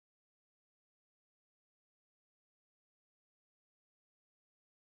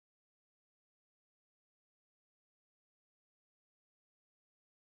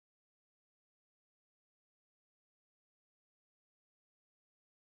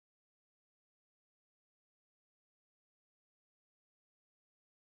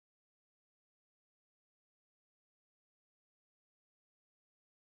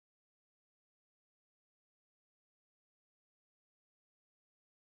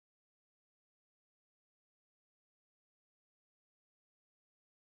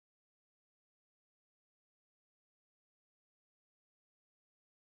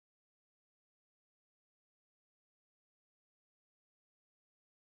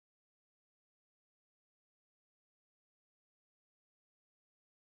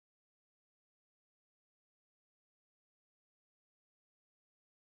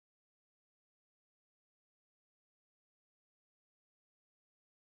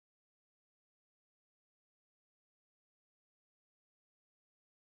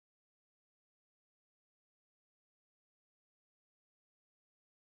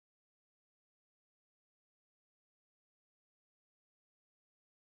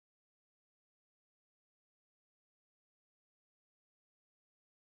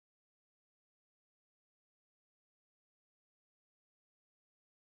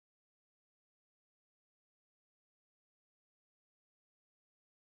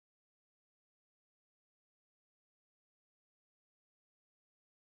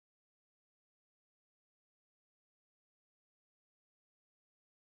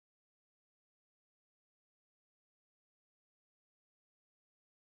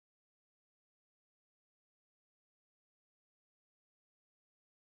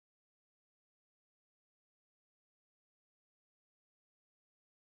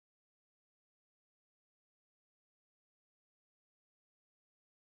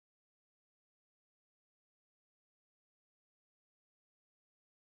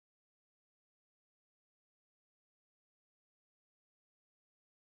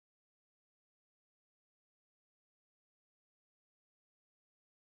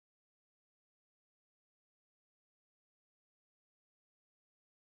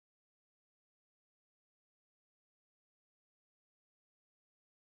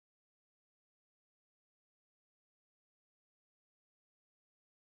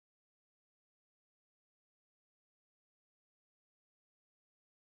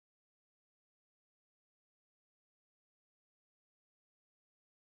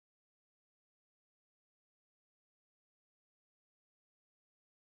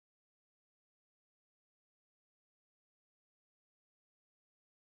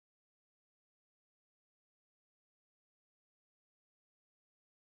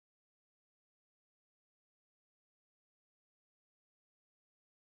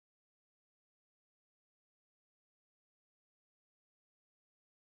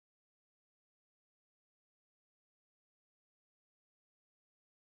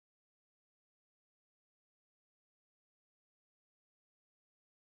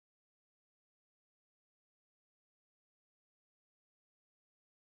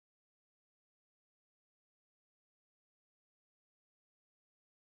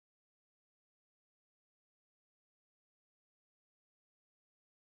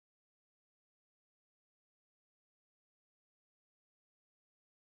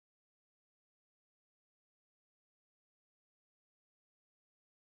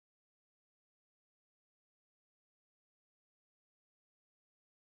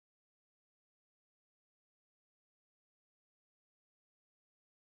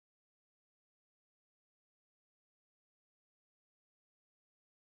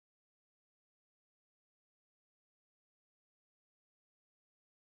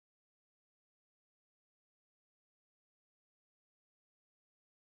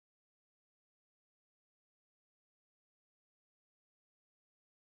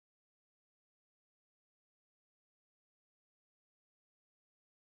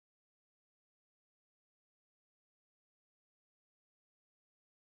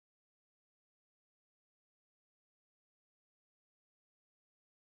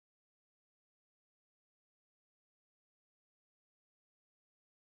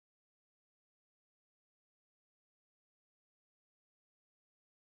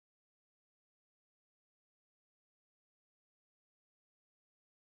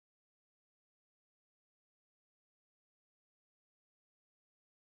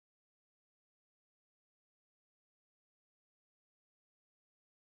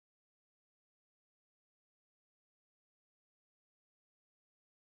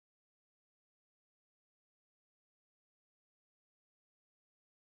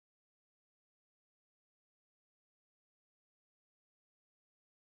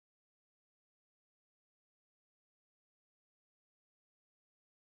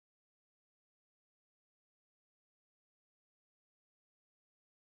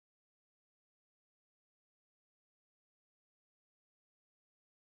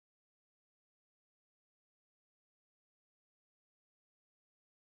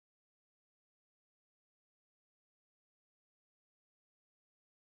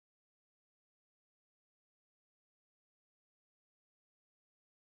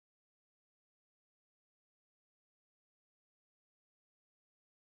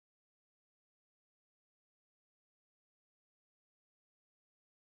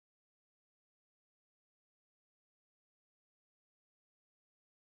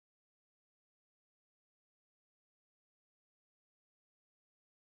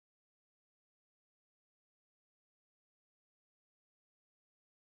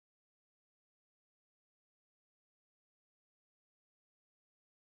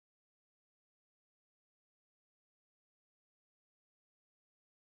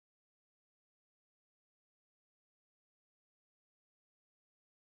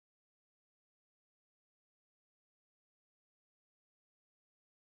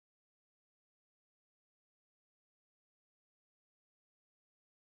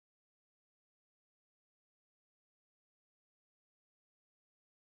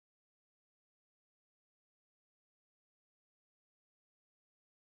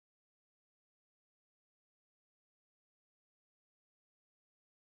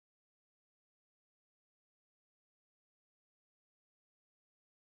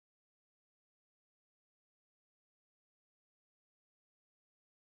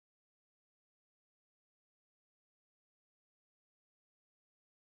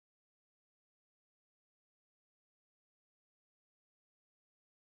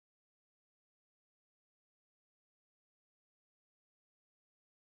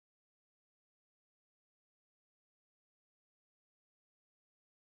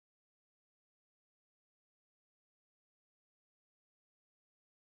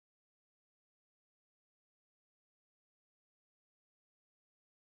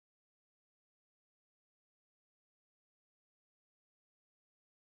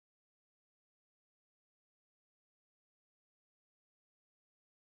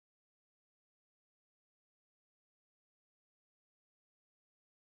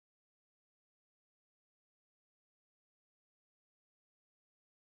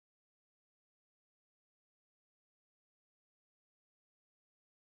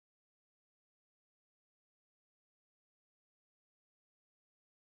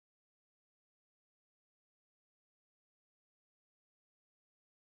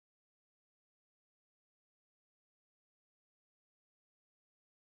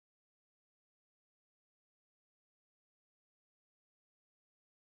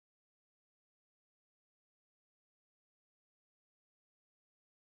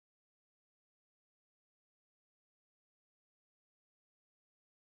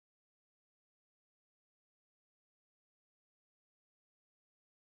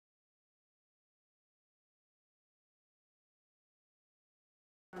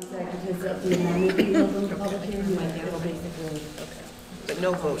Because of the amendment being held in the public hearing, you might will basically. Okay. But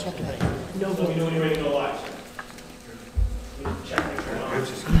no vote tonight. No vote. We know you're ready to go live. Check. I'm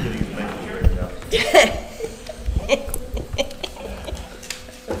just getting to make here and go.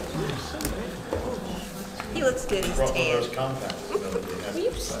 He looks good, he's Brought one of tan. those compacts, you know, that they have.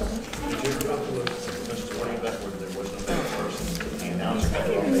 Did you ever go to a sporting event where there was no person, the announcer?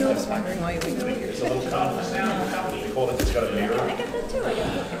 It's a little compact. They call it, it's got a mirror. I got that too.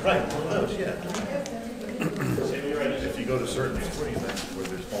 Right, one of those, yeah. If you go to certain sporting events where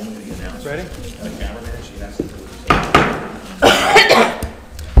there's only the announcer. Ready? And the cameraman, she has to do it.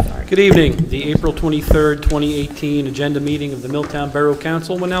 Good evening. The April 23rd, 2018 agenda meeting of the Milltown Borough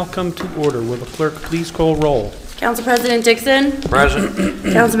Council will now come to order. Will the clerk please call roll? Council President Dixon. Present.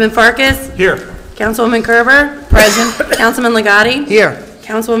 Councilman Farkas. Here. Councilwoman Kerber. Present. Councilman Legati. Here.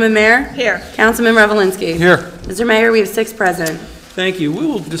 Councilwoman Mayer. Here. Councilman Revelinsky. Here. Mr. Mayor, we have 6 present. Thank you. We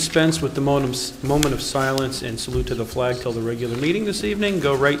will dispense with the moment of silence and salute to the flag till the regular meeting this evening.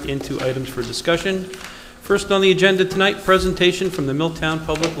 Go right into items for discussion. First on the agenda tonight, presentation from the Milltown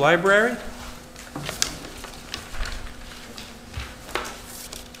Public Library.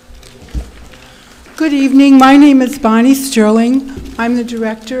 Good evening. My name is Bonnie Sterling. I'm the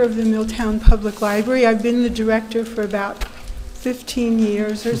director of the Milltown Public Library. I've been the director for about 15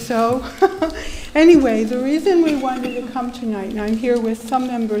 years or so. Anyway, the reason we wanted to come tonight, and I'm here with some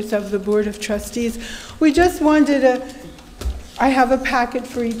members of the Board of Trustees, we just wanted to, I have a packet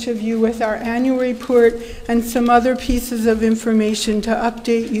for each of you with our annual report and some other pieces of information to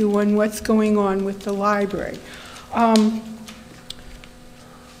update you on what's going on with the library.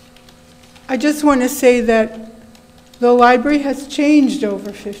 I just want to say that the library has changed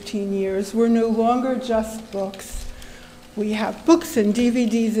over 15 years. We're no longer just books. We have books and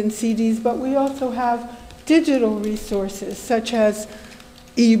DVDs and CDs, but we also have digital resources such as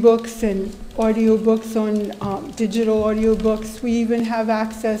e-books and audiobooks on digital audiobooks. We even have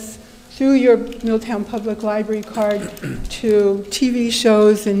access through your Milltown Public Library card to TV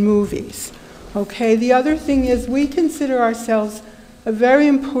shows and movies. Okay, the other thing is we consider ourselves a very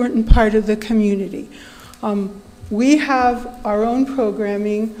important part of the community. We have our own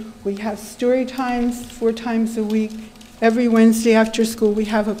programming. We have story times 4 times a week. Every Wednesday after school, we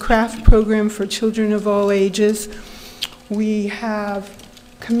have a craft program for children of all ages. We have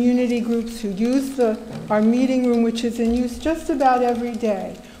community groups who use our meeting room, which is in use just about every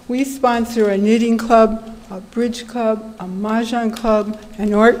day. We sponsor a knitting club, a bridge club, a mahjong club,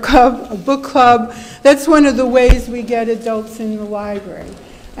 an art club, a book club. That's one of the ways we get adults in the library.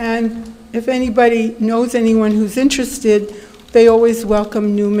 And if anybody knows anyone who's interested, they always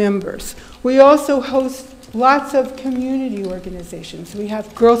welcome new members. We also host lots of community organizations. We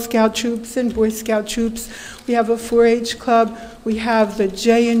have Girl Scout troops and Boy Scout troops. We have a 4-H club. We have the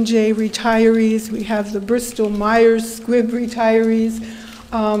J&J retirees. We have the Bristol Myers Squibb retirees.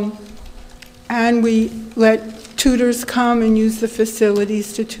 And we let tutors come and use the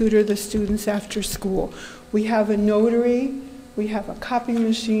facilities to tutor the students after school. We have a notary. We have a copy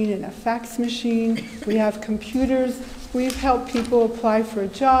machine and a fax machine. We have computers. We've helped people apply for a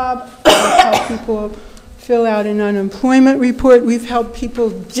job. We've helped people fill out an unemployment report. We've helped people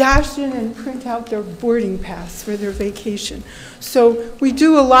dash in and print out their boarding pass for their vacation. So we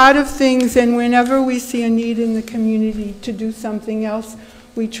do a lot of things, and whenever we see a need in the community to do something else,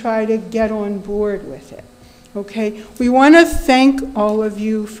 we try to get on board with it. Okay? We want to thank all of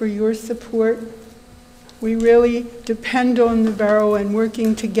you for your support. We really depend on the Borough and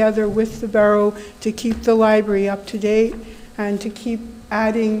working together with the Borough to keep the library up to date and to keep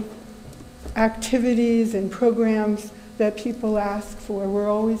adding activities and programs that people ask for. We're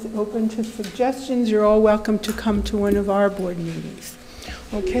always open to suggestions. You're all welcome to come to one of our board meetings.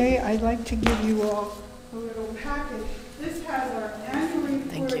 Okay, I'd like to give you all a little packet. This has our annual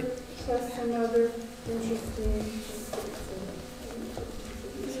report plus some other interesting.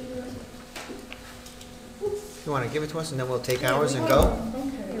 You want to give it to us and then we'll take ours and go?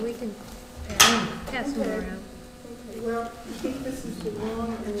 Okay. Yeah, we can pass them around. Okay, well, I think this is the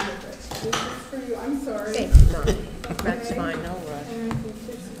wrong end of it. This is for you. I'm sorry. That's fine, no rush. And I think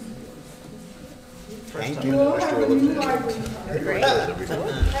this is Thank you. You all have a new library card. Great.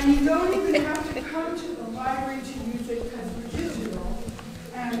 And you don't even have to come to the library to use it because we're digital.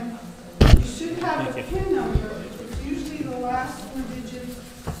 And you should have a PIN number. It's usually the last 4 digits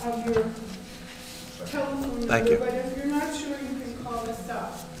of your telephone number. Thank you. But if you're not sure, you can call us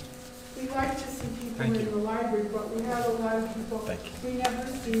up. We like to see people in the library, but we have a lot of people we never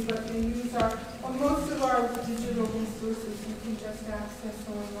see, but they use most of our digital resources you can just access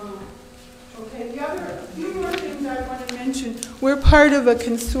online. Okay, the other few more things I want to mention. We're part of a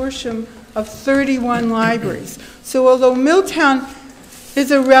consortium of 31 libraries. So although Milltown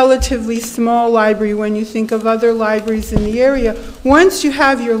is a relatively small library when you think of other libraries in the area, once you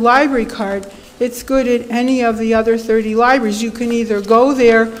have your library card, it's good at any of the other 30 libraries. You can either go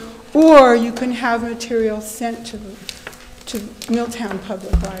there or you can have material sent to Milltown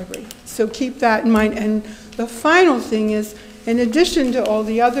Public Library. So keep that in mind. And the final thing is, in addition to all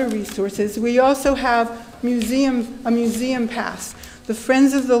the other resources, we also have a museum pass. The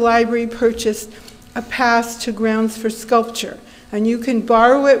Friends of the Library purchased a pass to Grounds for Sculpture, and you can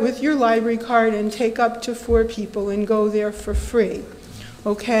borrow it with your library card and take up to 4 people and go there for free.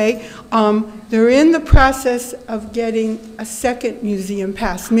 Okay? They're in the process of getting a second museum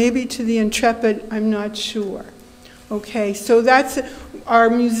pass, maybe to the Intrepid, I'm not sure. Okay, so that's our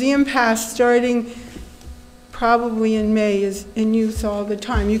museum pass starting probably in May is in use all the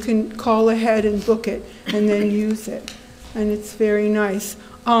time. You can call ahead and book it and then use it, and it's very nice.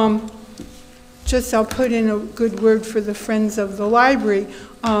 I'll put in a good word for the Friends of the Library.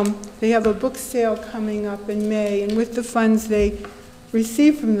 They have a book sale coming up in May, and with the funds they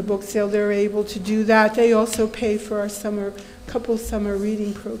receive from the book sale, they're able to do that. They also pay for our couple summer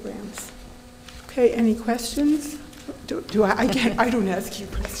reading programs. Okay, any questions? I don't ask you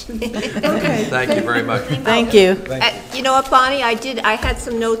questions. Okay. Thank you very much. Thank you. You know what, Bonnie, I had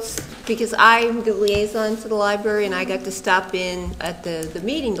some notes because I'm the liaison to the library and I got to stop in at the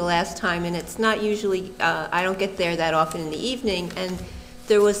meeting the last time, and it's not usually, I don't get there that often in the evening, and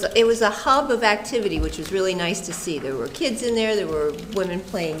it was a hub of activity, which was really nice to see. There were kids in there were women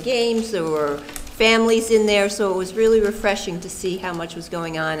playing games, there were families in there, so it was really refreshing to see how much was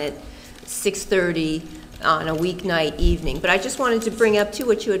going on at 6:30 on a weeknight evening. But I just wanted to bring up too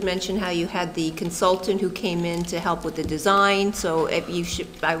what you had mentioned, how you had the consultant who came in to help with the design. So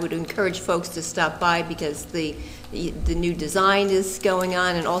I would encourage folks to stop by because the new design is going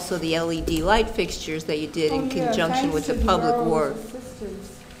on, and also the LED light fixtures that you did in conjunction with the public works.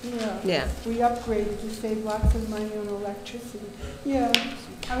 Yeah. We upgraded to save lots of money on electricity. Yeah.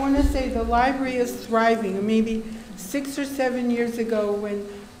 I want to say the library is thriving. Maybe 6 or 7 years ago when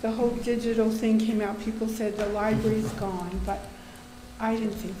the whole digital thing came out, people said the library's gone, but I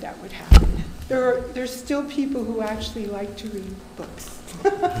didn't think that would happen. There's still people who actually like to read books.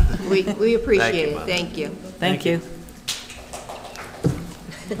 We appreciate it. Thank you. Thank you.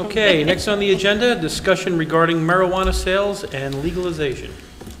 Okay, next on the agenda, discussion regarding marijuana sales and legalization.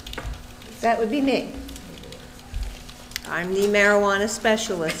 That would be me. I'm the marijuana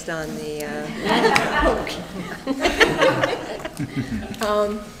specialist on the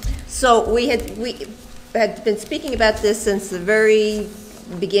so we had been speaking about this since the very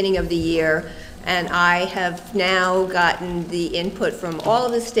beginning of the year, and I have now gotten the input from all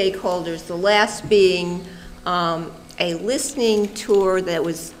of the stakeholders, the last being a listening tour that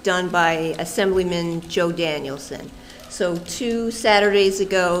was done by Assemblyman Joe Danielson. So 2 Saturdays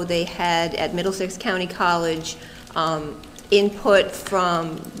ago, they had at Middlesex County College input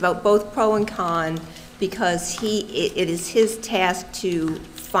from both pro and con, because it is his task to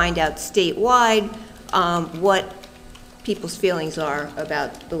find out statewide what people's feelings are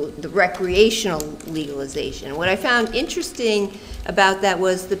about the recreational legalization. What I found interesting about that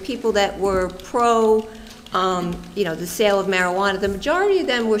was the people that were pro, the sale of marijuana, the majority of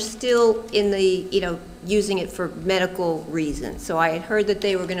them were still in the, using it for medical reasons. So I had heard that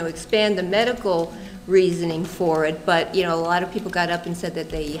they were going to expand the medical reasoning for it, but, a lot of people got up and said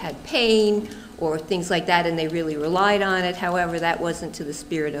that they had pain or things like that, and they really relied on it. However, that wasn't to the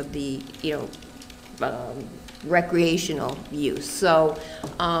spirit of the, recreational use. So,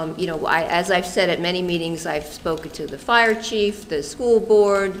 as I've said at many meetings, I've spoken to the fire chief, the school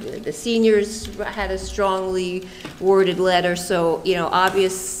board, the seniors had a strongly worded letter. So,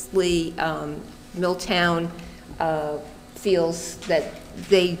 obviously, Milltown feels that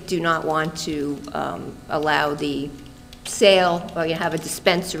they do not want to allow the sale or have a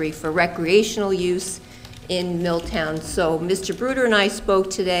dispensary for recreational use in Milltown. So Mr. Bruder and I spoke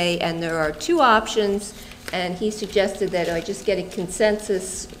today, and there are 2 options, and he suggested that I just get a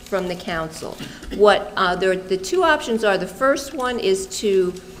consensus from the council. The 2 options are, the first one is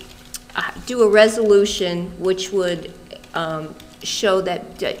to do a resolution which would show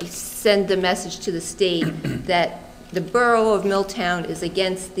that, send the message to the state that the borough of Milltown is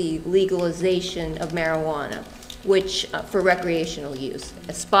against the legalization of marijuana, which for recreational use.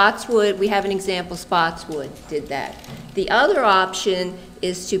 Spotswood, we have an example, Spotswood did that. The other option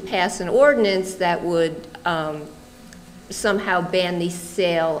is to pass an ordinance that would somehow ban the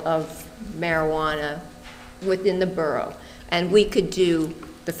sale of marijuana within the borough. And we could do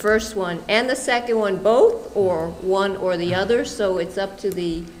the first one and the second one both, or one or the other, so it's up to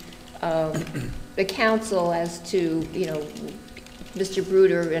the council as to, you know, Mr.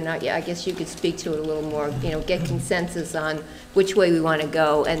 Bruder, and I guess you could speak to it a little more, you know, get consensus on which way we want to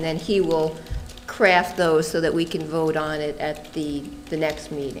go, and then he will craft those so that we can vote on it at the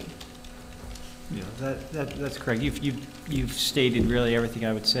next meeting. Yeah, that's correct. You've stated really everything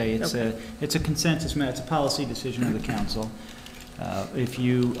I would say. It's a consensus matter. It's a policy decision of the council. If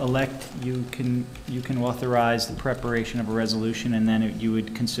you elect, you can authorize the preparation of a resolution, and then you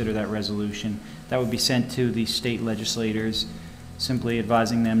would consider that resolution. That would be sent to the state legislators, simply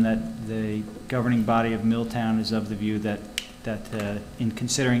advising them that the governing body of Milltown is of the view that in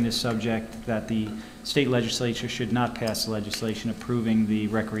considering this subject, that the state legislature should not pass legislation approving the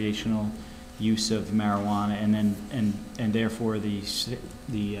recreational use of marijuana, and therefore the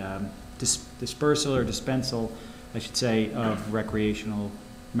dispersal or dispensal, I should say, of recreational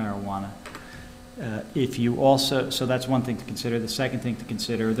marijuana. If you also, so that's one thing to consider. The second thing to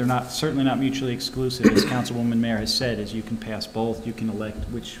consider, they're certainly not mutually exclusive, as Councilwoman Mayer has said, is you can pass both. You can elect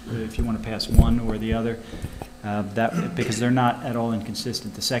which, if you want to pass one or the other, because they're not at all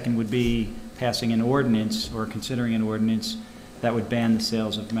inconsistent. The second would be passing an ordinance or considering an ordinance that would ban the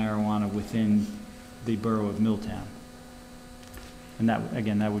sales of marijuana within the borough of Milltown. And that,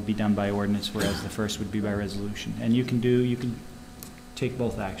 again, that would be done by ordinance, whereas the first would be by resolution. And you can take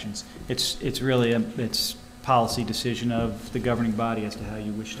both actions. It's really it's policy decision of the governing body as to how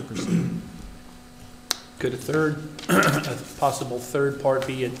you wish to proceed. Could a possible third part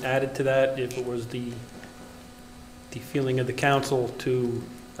be added to that if it was the feeling of the council to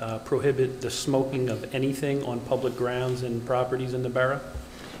prohibit the smoking of anything on public grounds and properties in the borough?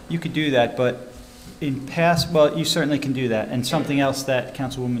 You could do that, but in past, well, you certainly can do that. And something else that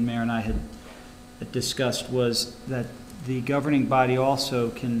Councilwoman Mayer and I had discussed was that the governing body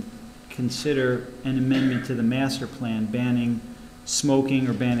also can consider an amendment to the master plan banning smoking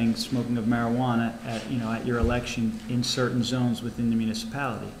or banning smoking of marijuana at your election in certain zones within the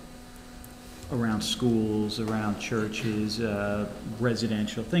municipality, around schools, around churches,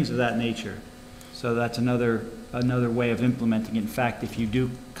 residential, things of that nature. So that's another way of implementing it. In fact, if you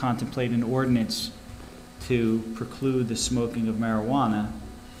do contemplate an ordinance to preclude the smoking of marijuana,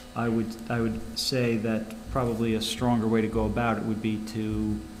 I would say that probably a stronger way to go about it would be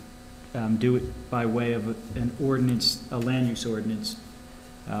to do it by way of an ordinance, a land use ordinance,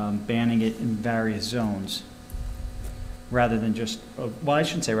 banning it in various zones, rather than just, well, I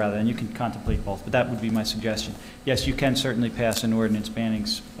shouldn't say rather than, you can contemplate both, but that would be my suggestion. Yes, you can certainly pass an ordinance banning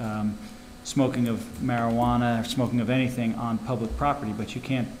smoking of marijuana or smoking of anything on public property, but you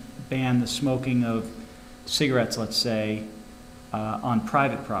can't ban the smoking of cigarettes, let's say, on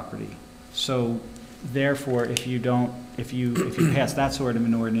private property. So therefore, if you pass that sort of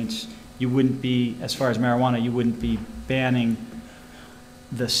an ordinance, you wouldn't be, as far as marijuana, you wouldn't be banning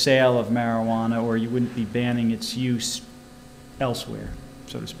the sale of marijuana, or you wouldn't be banning its use elsewhere,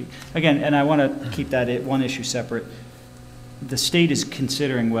 so to speak. Again, and I want to keep that one issue separate. The state is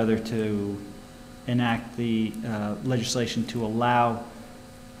considering whether to enact the legislation to allow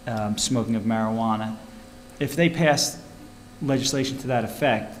smoking of marijuana. If they pass legislation to that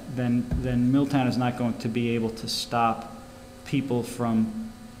effect, then Milltown is not going to be able to stop people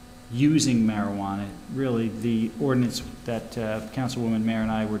from using marijuana. Really, the ordinance that Councilwoman Mayer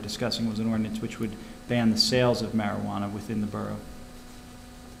and I were discussing was an ordinance which would ban the sales of marijuana within the borough.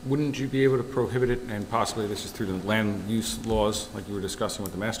 Wouldn't you be able to prohibit it, and possibly this is through the land use laws like you were discussing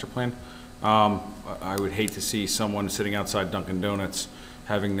with the master plan? I would hate to see someone sitting outside Dunkin' Donuts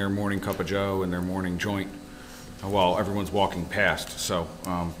having their morning cup of joe and their morning joint while everyone's walking past. So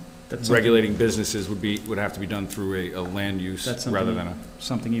regulating businesses would have to be done through a land use rather than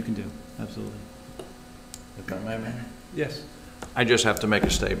something you can do. Absolutely. Yes. I just have to make a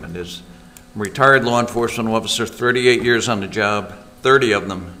statement. I'm a retired law enforcement officer, 38 years on the job. 30 of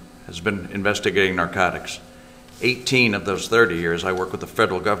them has been investigating narcotics. 18 of those 30 years I work with the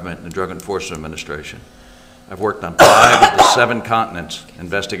federal government and the Drug Enforcement Administration. I've worked on 5 of the 7 continents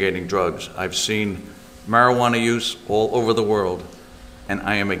investigating drugs. I've seen marijuana use all over the world, and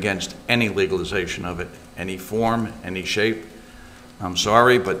I am against any legalization of it, any form, any shape. I'm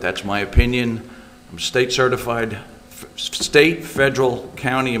sorry, but that's my opinion. I'm state certified, state, federal,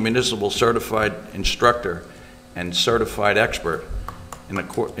 county, and municipal certified instructor and certified expert in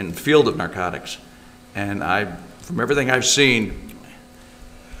the field of narcotics. And from everything I've seen,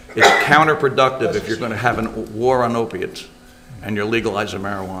 it's counterproductive if you're going to have a war on opiates and you're legalizing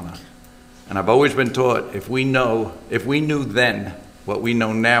marijuana. And I've always been taught, if we knew then what we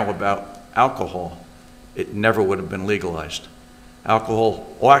know now about alcohol, it never would have been legalized.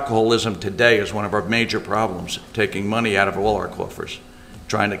 Alcoholism today is one of our major problems, taking money out of all our coffers,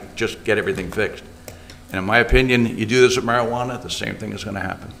 trying to just get everything fixed. And in my opinion, you do this with marijuana, the same thing is going to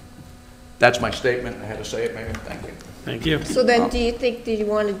happen. That's my statement. I had to say it, Mayor. Thank you. Thank you. So then, do you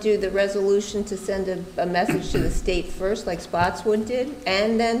want to do the resolution to send a message to the state first, like Spotswood did,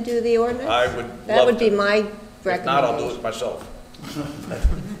 and then do the ordinance? I would That love would be to. my If not, I'll do recommendation. it myself.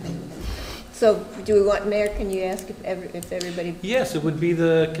 So, do we want, Mayor, can you ask if everybody, Yes, it would be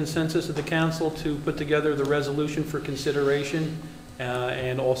the consensus of the council to put together the resolution for consideration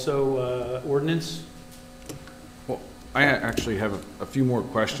and also ordinance. Well, I actually have a few more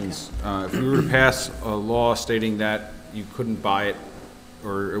questions. If we were to pass a law stating that you couldn't buy it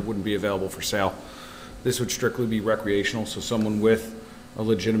or it wouldn't be available for sale, this would strictly be recreational, so someone with a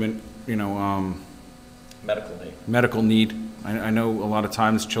legitimate, medical need. I know a lot of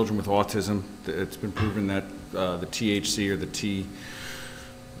times children with autism, it's been proven that the THC or the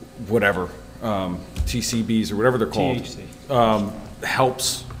TCBs or whatever they're called, THC.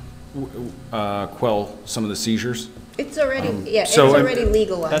 Helps quell some of the seizures. it's already, it's so- already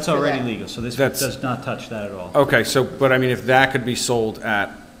legalized That's for already that. legal, so this That's- does not touch that at all. Okay, so, but I mean, if that could be sold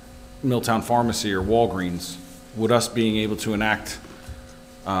at Milltown Pharmacy or Walgreens, would us being able to enact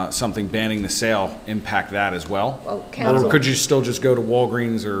something banning the sale impact that as well? Well, council- Or could you still just go to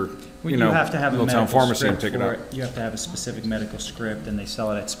Walgreens or, You have to have a Milltown medical Pharmacy and script pick it for up? it. You have to have a specific medical script, and they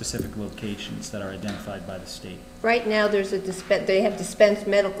sell it at specific locations that are identified by the state. Right now, there's they have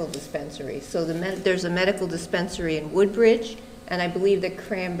medical dispensaries. So there's a medical dispensary in Woodbridge, and I believe that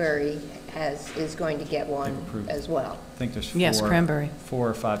Cranberry is going to get one approved. as well. I think there's Yes, Cranberry. 4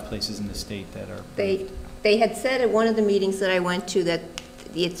 or 5 places in the state that are. They had said at one of the meetings that I went to that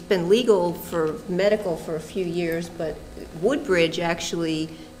it's been legal for medical for a few years, but Woodbridge actually,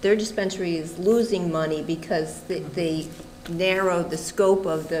 their dispensary is losing money because they narrowed the scope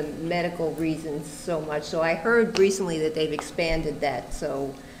of the medical reasons so much. So I heard recently that they've expanded that,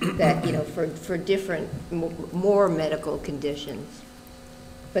 so that, for different, more medical conditions.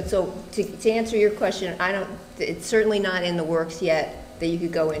 But so, to answer your question, it's certainly not in the works yet that you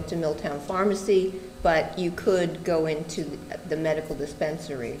could go into Milltown Pharmacy, but you could go into the medical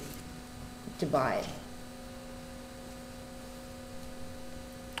dispensary to buy it.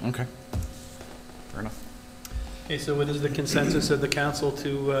 Okay, fair enough. Okay, so what is the consensus of the council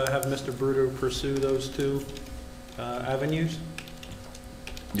to have Mr. Bruder pursue those two avenues?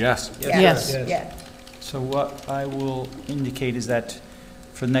 Yes. Yes. Yeah. So what I will indicate is that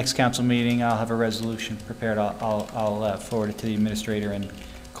for the next council meeting, I'll have a resolution prepared. I'll forward it to the administrator and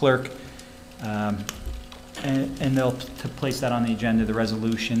clerk. And they'll to place that on the agenda, the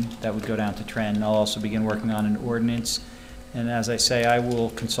resolution that would go down to Trent. And I'll also begin working on an ordinance. And as I say, I will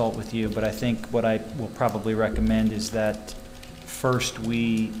consult with you, but I think what I will probably recommend is that first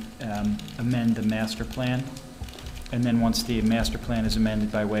we amend the master plan, and then once the master plan is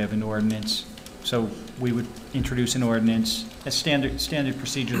amended by way of an ordinance, so we would introduce an ordinance, a standard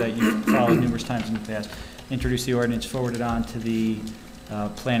procedure that you've followed numerous times in the past, introduce the ordinance, forward it on to the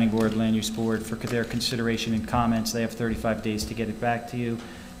Planning Board, Land Use Board for their consideration and comments. They have 35 days to get it back to you,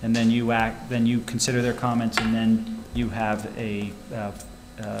 and then you consider their comments, and then you have a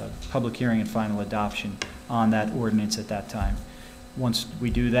public hearing and final adoption on that ordinance at that time. Once we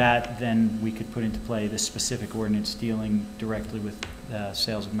do that, then we could put into play this specific ordinance dealing directly with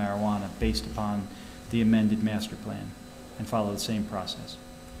sales of marijuana based upon the amended master plan and follow the same process.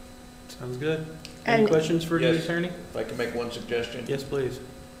 Sounds good. Any And- questions for the Yes. attorney? If I can make one suggestion? Yes, please.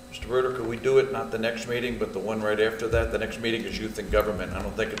 Mr. Bruder, could we do it, not the next meeting, but the one right after that? The next meeting is Youth and Government. I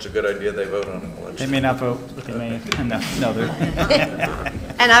don't think it's a good idea they vote on it. They may not vote, but they may, no, they're,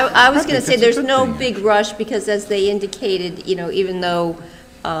 And I was going to say, there's no big rush, because as they indicated, even though,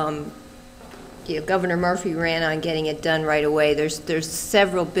 Governor Murphy ran on getting it done right away, there's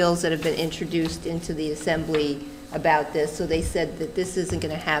several bills that have been introduced into the Assembly about this, so they said that this isn't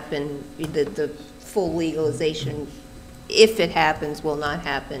going to happen, the full legalization, if it happens, will not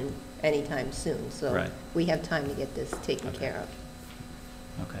happen anytime soon. So Right. we have time to get this taken care of.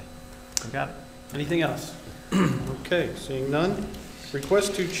 okay. Got it. Anything else? Okay, seeing none.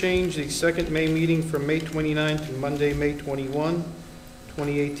 Request to change the second May meeting from May 29 to Monday, May 21,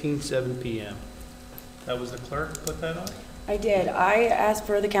 2018, 7 p.m. That was the clerk put that on? I did. I asked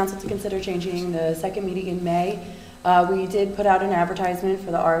for the council to consider changing the second meeting in May. We did put out an advertisement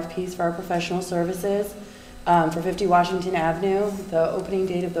for the RFPs for our professional services for 50 Washington Avenue. The opening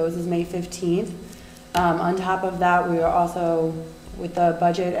date of those is May 15th. On top of that, we are also, with the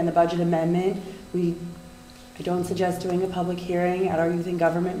budget and the budget amendment, I don't suggest doing a public hearing at our Youth and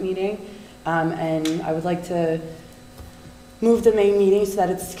Government meeting. And I would like to move the May meeting so that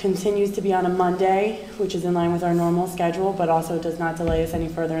it continues to be on a Monday, which is in line with our normal schedule, but also does not delay us any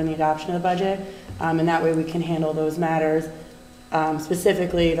further in the adoption of the budget. And that way we can handle those matters,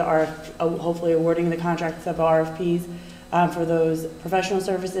 specifically the hopefully awarding the contracts of RFPs for those professional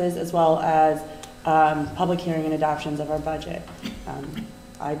services, as well as public hearing and adoptions of our budget.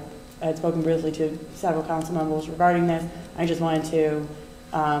 I had spoken briefly to several council members regarding this. I just wanted to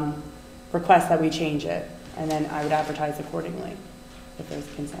request that we change it, and then I would advertise accordingly if there's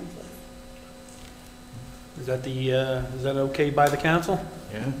consensus. Is that okay by the council?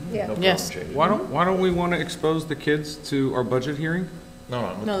 Yeah? Yeah. No problem, Yes. JD. Why don't we want to expose the kids to our budget hearing?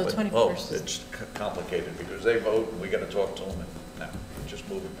 No, the 21st is- It's complicated because they vote and we got to talk to them and, no, just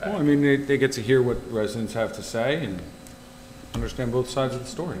move it back. Well, I mean, they get to hear what residents have to say and understand both sides of the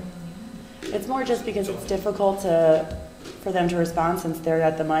story. It's more just because it's difficult for them to respond since they're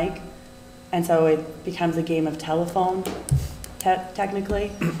at the mic, and so it becomes a game of telephone,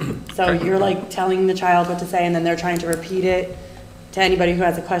 technically. So you're like telling the child what to say, and then they're trying to repeat it to anybody who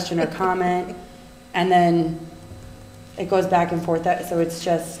has a question or comment, and then it goes back and forth. So it's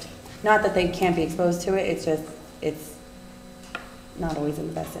just, not that they can't be exposed to it, it's just, it's not always in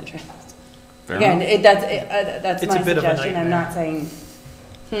the best interest. Fair Again, enough. that's It's my a bit of a suggestion. I'm nightmare. not saying,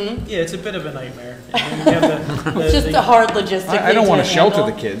 Yeah, it's a bit of a nightmare. And we have it's just a hard logistically I don't want to shelter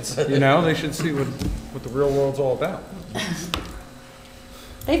handle. the kids, you know? They should see what the real world's all about.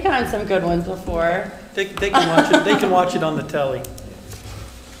 They've gotten some good ones before. They can watch it. They can watch it on the telly.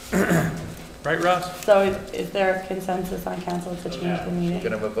 Right, Ross? So is there a consensus on council to change the You meeting?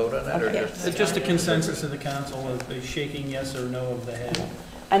 gonna have a vote on that or Okay. just? It's just a consensus of the council, a shaking yes or no of the head.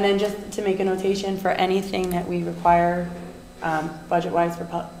 And then just to make a notation for anything that we require budget-wise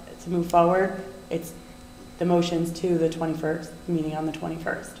to move forward, it's the motions to the 21st, meeting on the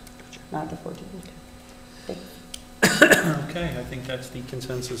 21st, not the 14th. Okay, I think that's the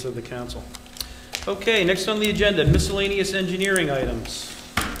consensus of the council. Okay, next on the agenda, miscellaneous engineering items.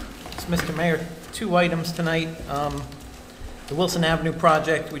 Mr. Mayor, 2 items tonight. The Wilson Avenue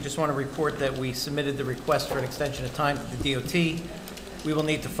project, we just want to report that we submitted the request for an extension of time to the DOT. We will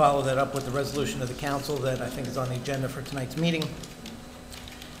need to follow that up with the resolution of the council that I think is on the agenda for tonight's meeting.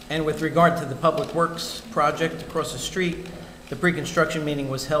 And with regard to the Public Works project across the street, the pre-construction meeting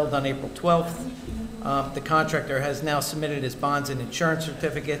was held on April 12th. The contractor has now submitted his bonds and insurance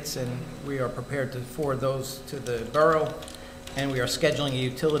certificates, and we are prepared to forward those to the borough. And we are scheduling a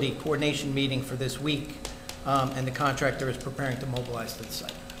utility coordination meeting for this week, and the contractor is preparing to mobilize to the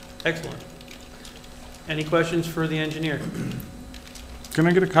site. Excellent. Any questions for the engineer? Can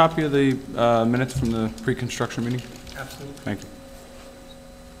I get a copy of the minutes from the pre-construction meeting? Absolutely. Thank you.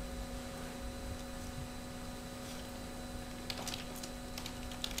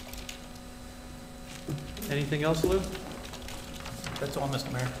 Anything else, Lou? That's all,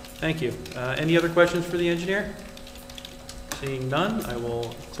 Mr. Mayor. Thank you. Any other questions for the engineer? Seeing none, I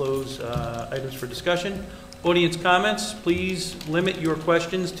will close items for discussion. Audience comments, please limit your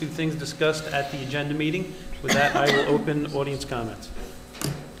questions to things discussed at the agenda meeting. With that, I will open audience comments.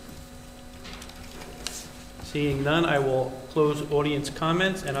 Seeing none, I will close audience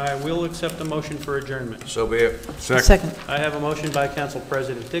comments, and I will accept a motion for adjournment. So be it. Second. I have a motion by Council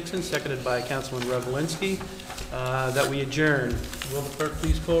President Dixon, seconded by Councilman Revelinsky, that we adjourn. Will the clerk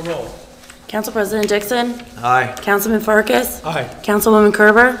please call roll? Council President Dixon? Aye. Councilman Farkas? Aye. Councilwoman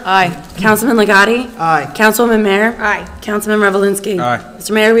Kerber? Aye. Councilman Legati? Aye. Councilwoman Mayer? Aye. Councilman Revelinsky? Aye.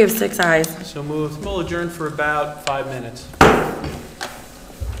 Mr. Mayor, we have 6 ayes. So moved. We'll adjourn for about 5 minutes.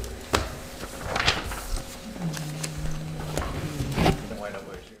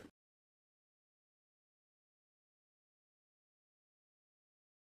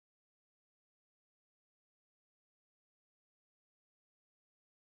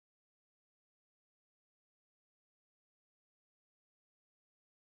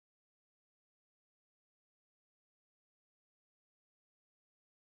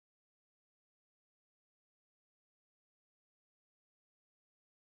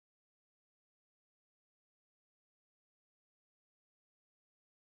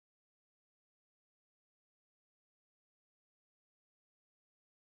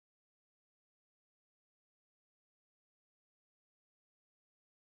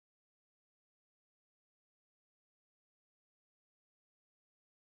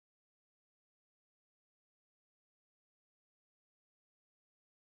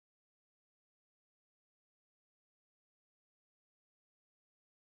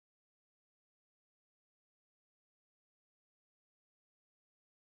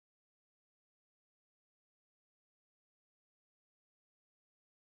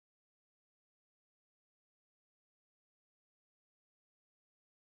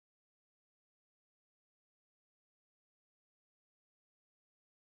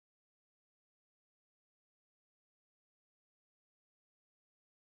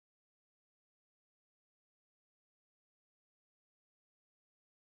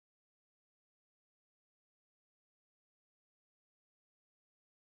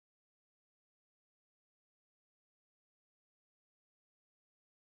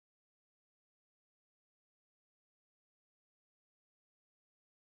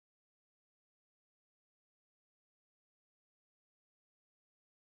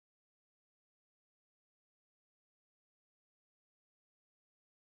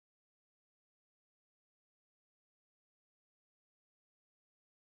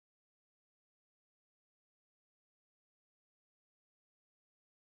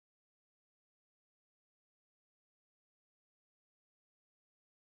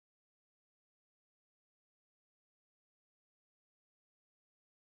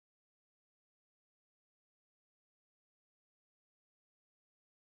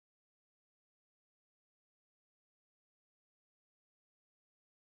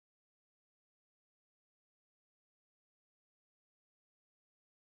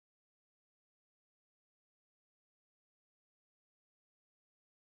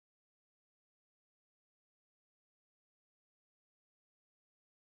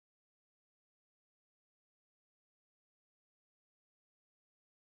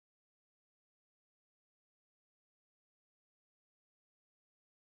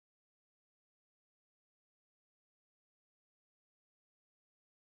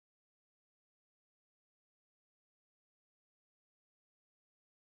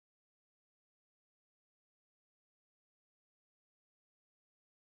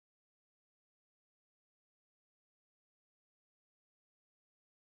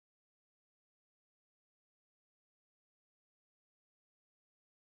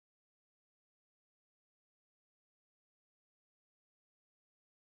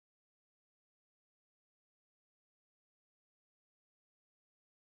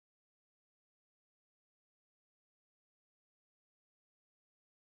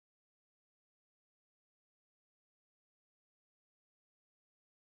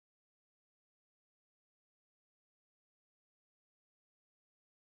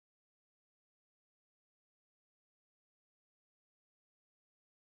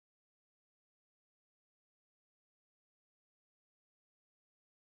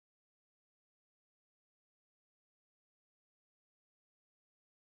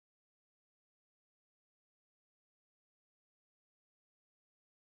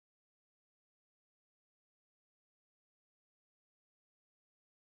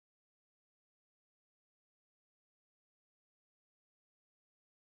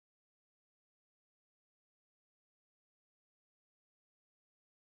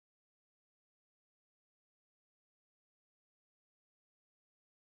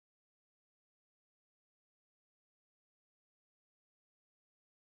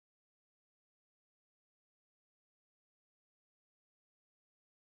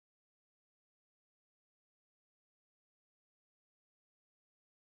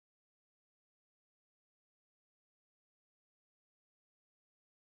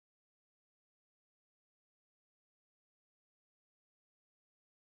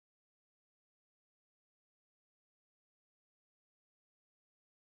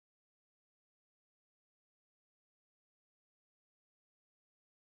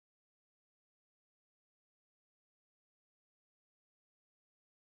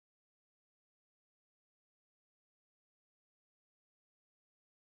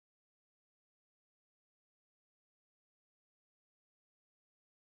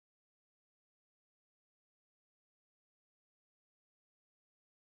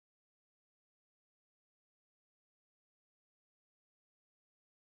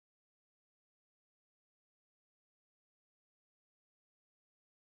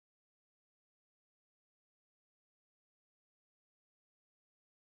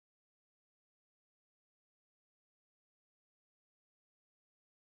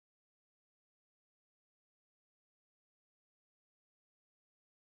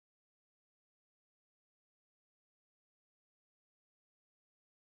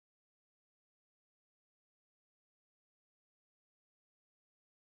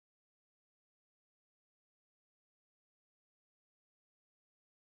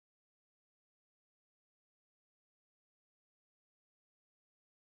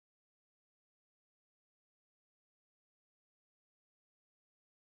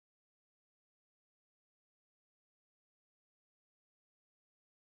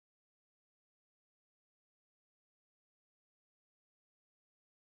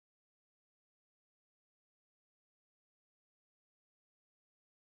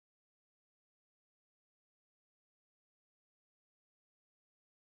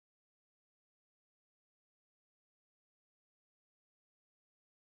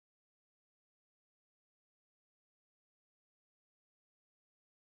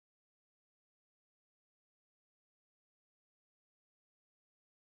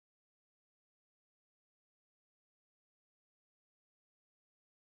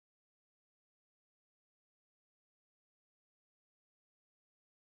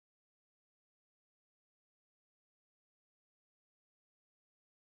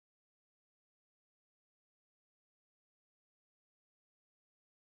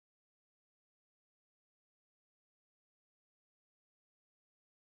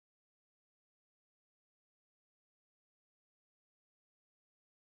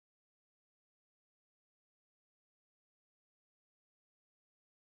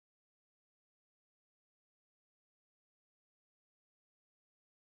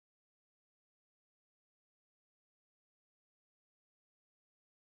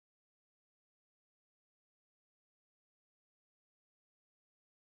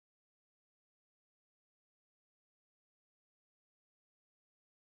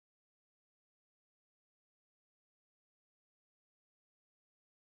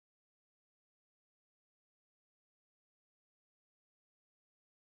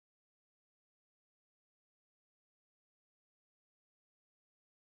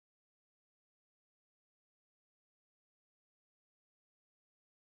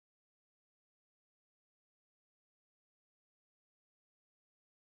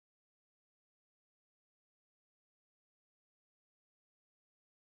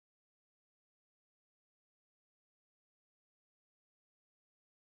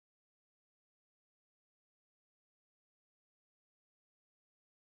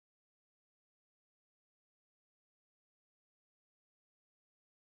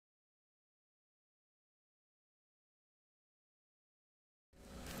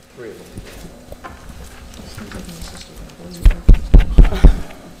 Three of them.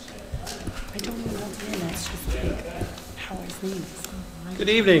 I don't know what's in it. It's just like how I sneeze. Good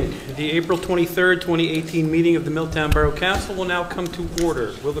evening. The April 23rd, 2018 meeting of the Milltown Borough Council will now come to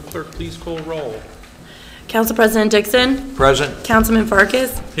order. Will the clerk please call roll? Council President Dixon. Present. Councilman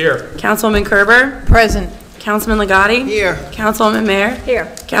Farkas. Here. Councilwoman Kerber. Present. Councilman Legati. Here. Councilwoman Mayer.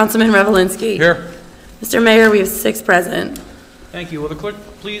 Here. Councilman Revelinsky. Here. Mr. Mayor, we have 6 present. Thank you. Will the clerk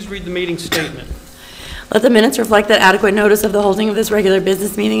please read the meeting statement? Let the minutes reflect that adequate notice of the holding of this regular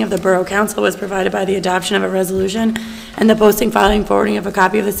business meeting of the Borough Council was provided by the adoption of a resolution and the posting, filing, forwarding of a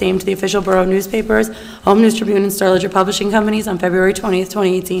copy of the same to the official borough newspapers, Home News Tribune, and Star Ledger Publishing Companies on February 20th,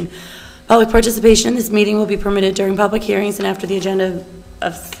 2018. Public participation in this meeting will be permitted during public hearings and after the agenda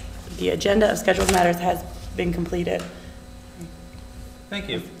of scheduled matters has been completed. Thank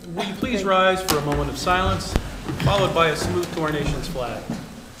you. Will you please rise for a moment of silence, followed by a salute to our nation's flag?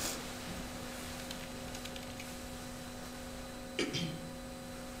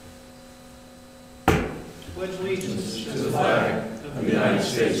 Pledge allegiance to the flag of the United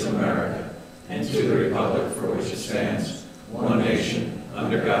States of America and to the republic for which it stands, one nation,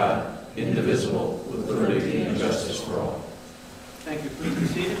 under God, indivisible, with liberty and justice for all. Thank you. Please be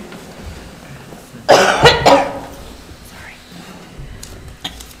seated.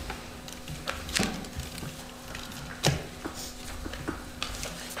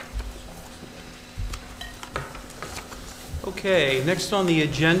 Okay, next on the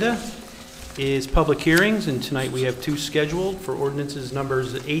agenda is public hearings, and tonight we have 2 scheduled for ordinances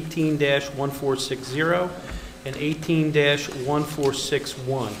numbers 18-1460 and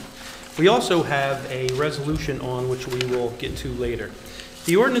 18-1461. We also have a resolution on which we will get to later.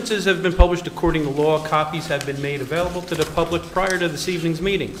 The ordinances have been published according to law. Copies have been made available to the public prior to this evening's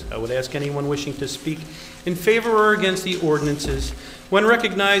meetings. I would ask anyone wishing to speak in favor or against the ordinances. When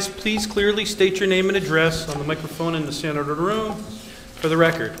recognized, please clearly state your name and address on the microphone in the center of the room. For the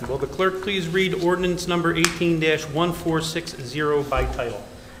record, will the clerk please read ordinance number 18-1460 by title?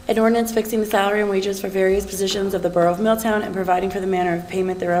 An ordinance fixing the salary and wages for various positions of the Borough of Milltown and providing for the manner of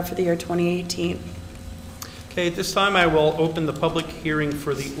payment thereof for the year 2018. Okay, at this time I will open the public hearing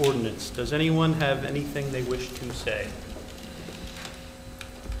for the ordinance. Does anyone have anything they wish to say?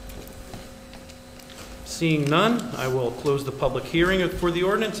 Seeing none, I will close the public hearing for the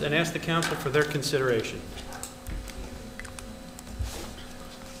ordinance and ask the council for their consideration.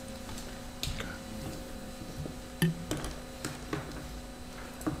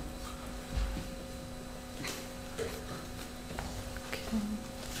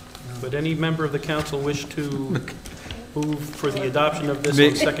 Would any member of the council wish to move for the adoption of this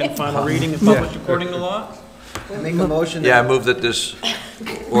on second and final reading and published according to law? Make a motion. Yeah, I move that this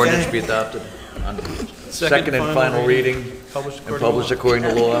ordinance be adopted on second and final reading and published according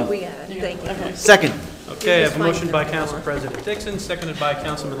to law. Thank you. Second. Okay, I have a motion by Council President Dixon, seconded by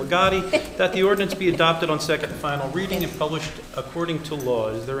Councilman Legati, that the ordinance be adopted on second and final reading and published according to law.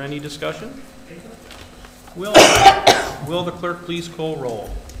 Is there any discussion? Will the clerk please call roll?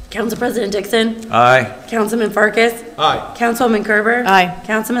 Council President Dixon. Aye. Councilman Farkas. Aye. Councilwoman Kerber. Aye.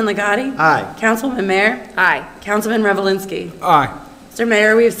 Councilman Legati. Aye. Councilwoman Mayer. Aye. Councilman Revelinsky. Aye. Mr.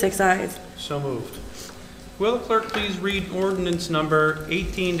 Mayor, we have 6 ayes. So moved. Will the clerk please read ordinance number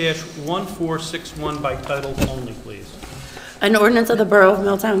 18-1461 by title only, please? An ordinance of the Borough of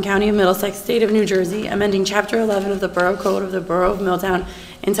Milltown, County of Middlesex, State of New Jersey, amending Chapter 11 of the Borough Code of the Borough of Milltown,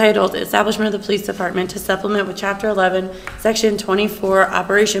 entitled Establishment of the Police Department, to supplement with Chapter 11, Section 24,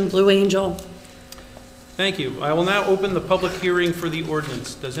 Operation Blue Angel. Thank you. I will now open the public hearing for the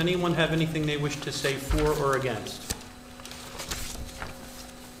ordinance. Does anyone have anything they wish to say for or against?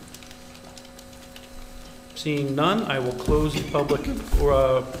 Seeing none, I will close the public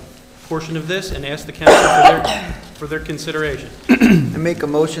portion of this and ask the council for their consideration. I make a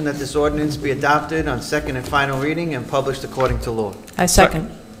motion that this ordinance be adopted on second and final reading and published according to law. I second.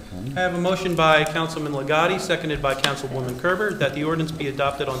 I have a motion by Councilman Legati, seconded by Councilwoman Kerber, that the ordinance be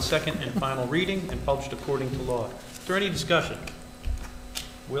adopted on second and final reading and published according to law. Is there any discussion?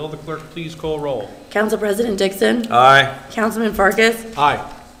 Will the clerk please call roll? Council President Dixon. Aye. Councilman Farkas. Aye.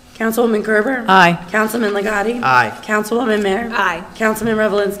 Councilwoman Kerber. Aye. Councilman Legati. Aye. Councilwoman Mayer. Aye. Councilman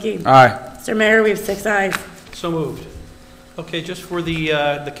Revelinsky. Aye. Mr. Mayor, we have 6 ayes. So moved. Okay, just for the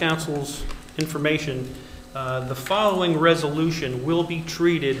council's information, the following resolution will be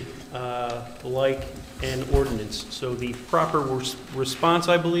treated like an ordinance. So the proper response,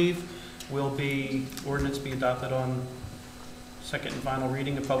 I believe, will be ordinance be adopted on second and final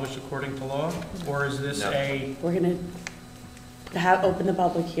reading and published according to law? Or is this a... We're going to open the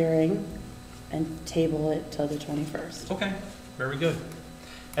public hearing and table it till the 21st. Okay, very good.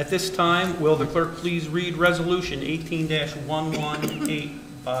 At this time, will the clerk please read Resolution 18-118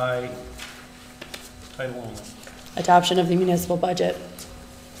 by title only? Adoption of the municipal budget.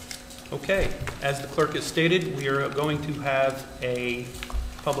 Okay, as the clerk has stated, we are going to have a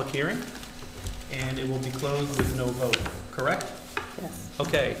public hearing, and it will be closed with no vote, correct? Yes.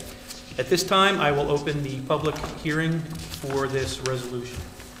 Okay, at this time, I will open the public hearing for this resolution.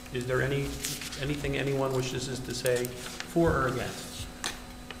 Is there anything anyone wishes to say for or against?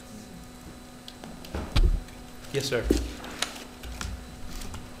 Yes, sir.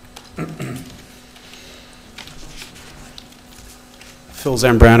 Phil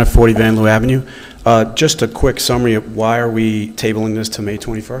Zambrana, 40 Van Loo Avenue. Just a quick summary of why are we tabling this to May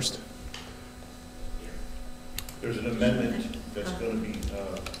 21st? There's an amendment that's going to be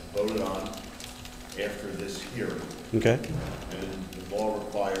voted on after this hearing. Okay. And the law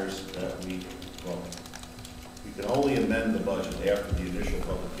requires that we can only amend the budget after the initial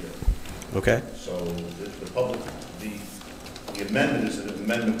public hearing. Okay. So the amendment is an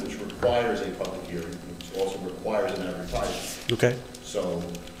amendment which requires a public hearing, which also requires an advertisement. Okay. So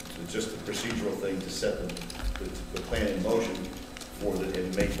it's just a procedural thing to set the plan in motion for the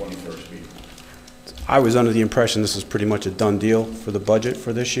May 21st meeting. I was under the impression this is pretty much a done deal for the budget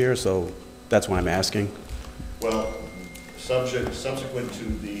for this year, so that's why I'm asking. Well, subsequent to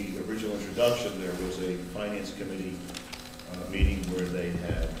the original introduction, there was a Finance Committee meeting where they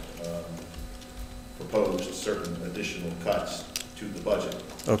had proposed certain additional cuts to the budget.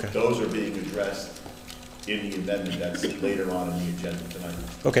 Okay. Those are being addressed in the amendment that's later on in the agenda tonight.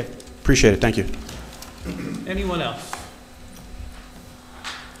 Okay. Appreciate it. Thank you. Anyone else?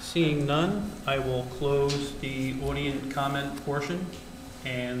 Seeing none, I will close the audience comment portion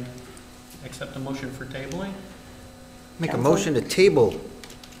and accept a motion for tabling. Make a motion to table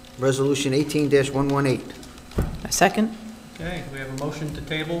Resolution 18-118. A second? Okay, we have a motion to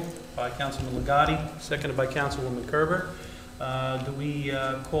table by Councilman Legati, seconded by Councilwoman Kerber. Do we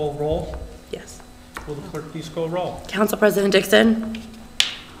call roll? Yes. Will the clerk please call roll? Council President Dixon.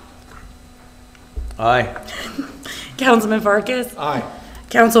 Aye. Councilman Farkas. Aye.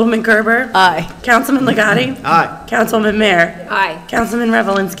 Councilwoman Kerber. Aye. Councilman Legati. Aye. Councilwoman Mayer. Aye. Councilman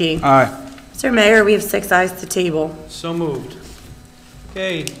Revelinsky. Aye. Mr. Mayor, we have 6 ayes to table. So moved.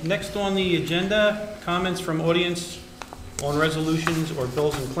 Okay, next on the agenda, comments from audience on resolutions or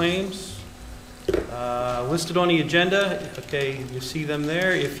bills and claims. Listed on the agenda, okay, you see them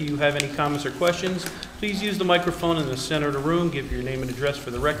there. If you have any comments or questions, please use the microphone in the center of the room. Give your name and address for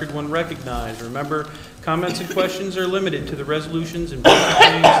the record when recognized. Remember, comments and questions are limited to the resolutions and bills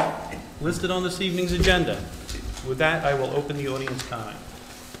and claims listed on this evening's agenda. With that, I will open the audience comment.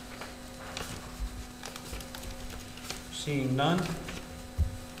 Seeing none,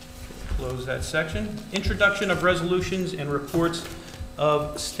 close that section. Introduction of resolutions and reports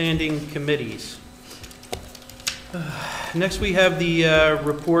of standing committees. Next, we have the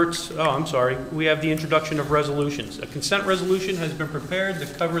we have the introduction of resolutions. A consent resolution has been prepared to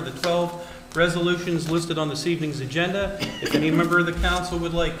cover the 12 resolutions listed on this evening's agenda. If any member of the council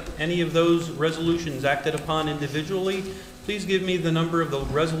would like any of those resolutions acted upon individually, please give me the number of the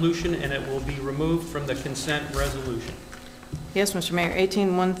resolution and it will be removed from the consent resolution. Yes, Mr. Mayor,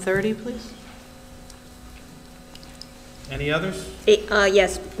 18-130, please. Any others?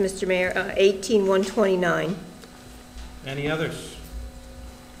 Yes, Mr. Mayor, 18-129. Any others?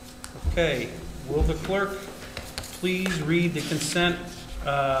 Okay, will the clerk please read the consent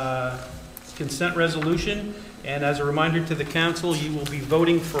resolution? And as a reminder to the council, you will be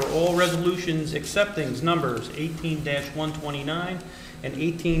voting for all resolutions accepting numbers 18-129 and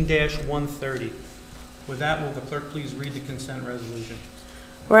 18-130. With that, will the clerk please read the consent resolution?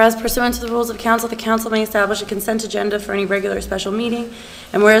 Whereas pursuant to the rules of council, the council may establish a consent agenda for any regular or special meeting,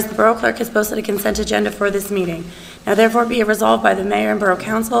 and whereas the Borough Clerk has posted a consent agenda for this meeting, now therefore be it resolved by the Mayor and Borough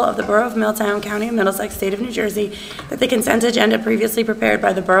Council of the Borough of Milltown, County of Middlesex, State of New Jersey, that the consent agenda previously prepared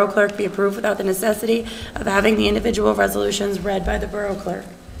by the Borough Clerk be approved without the necessity of having the individual resolutions read by the Borough Clerk.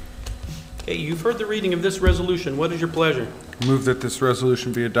 Okay, you've heard the reading of this resolution. What is your pleasure? Move that this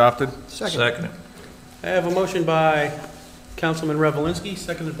resolution be adopted. Second. I have a motion by Councilman Revelinsky,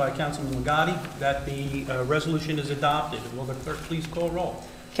 seconded by Councilman Legati, that the resolution is adopted. Will the clerk please call roll?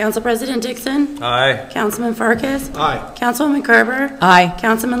 Council President Dixon. Aye. Councilman Farkas. Aye. Councilwoman Kerber. Aye.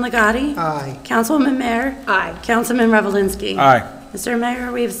 Councilman Legati. Aye. Councilwoman Mayer. Aye. Councilman Revelinsky. Aye. Mr.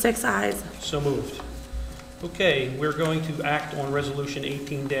 Mayor, we have 6 ayes. So moved. Okay, we're going to act on Resolution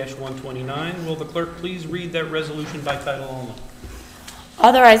 18-129. Will the clerk please read that resolution by title only?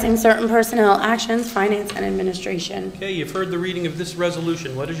 Authorizing certain personnel actions, finance, and administration. Okay, you've heard the reading of this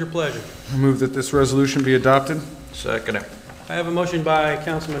resolution. What is your pleasure? Move that this resolution be adopted. Second. I I have a motion by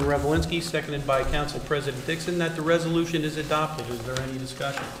Councilman Revelinsky, seconded by Council President Dixon, that the resolution is adopted. Is there any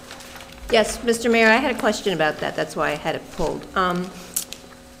discussion? Yes, Mr. Mayor, I had a question about that. That's why I had it pulled.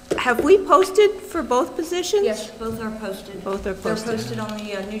 Have we posted for both positions? Yes, both are posted. Both are posted. They're posted on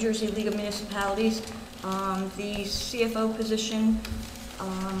the New Jersey League of Municipalities. The CFO position,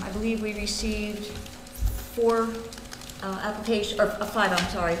 I believe we received 4 applications, or 5, I'm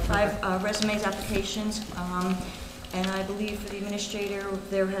sorry, 5 resumes, applications. And I believe for the administrator,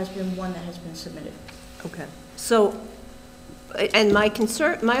 there has been 1 that has been submitted. Okay. So, and my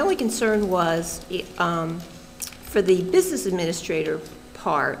only concern was, for the business administrator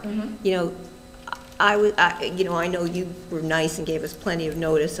part, you know, I know you were nice and gave us plenty of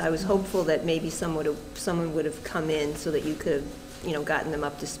notice. I was hopeful that maybe someone would have come in so that you could have, you know, gotten them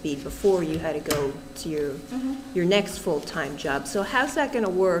up to speed before you had to go to your next full-time job. So how's that going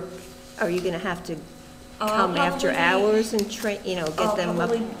to work? Are you going to have to come after hours and train, you know, get them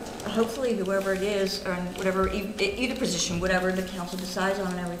up? Hopefully, whoever it is, or whatever, either position, whatever the council decides on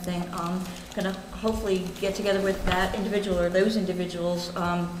and everything, gonna hopefully get together with that individual or those individuals,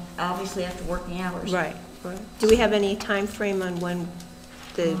 obviously after working hours. Right, right. Do we have any time frame on when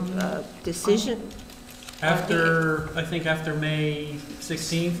the decision? After, I think after May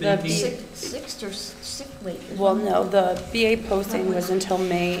 16th, 18th? 6th or 6th, wait. Well, no, the BA posting was until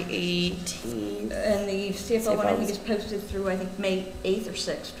May 18th. And the CFO one, I think, is posted through, I think, May 8th or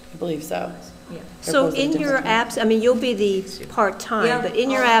 6th. I believe so. Yeah. So in your absence, I mean, you'll be the part-time, but in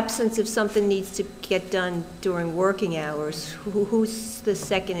your absence, if something needs to get done during working hours, who's the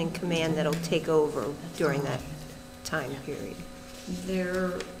second in command that'll take over during that time period?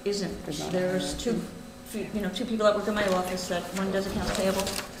 There isn't. There's 2 people that work in my office, that one does accounts payable,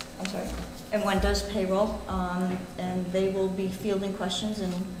 I'm sorry, and one does payroll, and they will be fielding questions,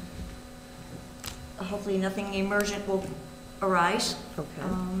 and hopefully nothing emergent will arise. Okay.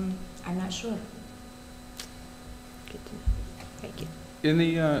 I'm not sure. Good to know. Thank you. In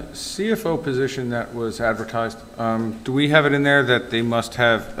the CFO position that was advertised, do we have it in there that they must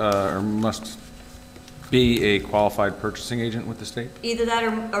have, or must be a qualified purchasing agent with the state? Either that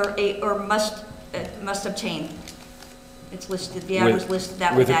or must obtain. It's listed, the ad was listed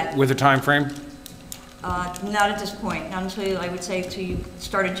that way. With a time frame? Not at this point, not until, I would say, to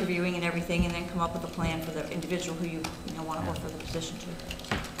start interviewing and everything, and then come up with a plan for the individual who you want to offer the position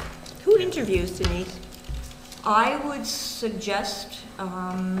to. Who interviews, Denise? I would suggest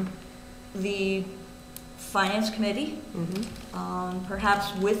the Finance Committee,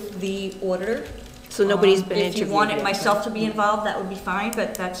 perhaps with the auditor. So nobody's been interviewed? If you wanted myself to be involved, that would be fine,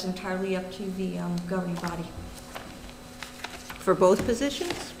 but that's entirely up to the governing body. For both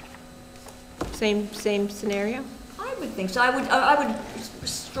positions? Same scenario? I would think so. I would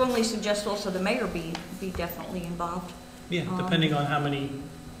strongly suggest also the mayor be definitely involved. Yeah, depending on how many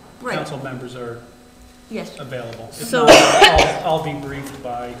council members are available. If So not, I'll be briefed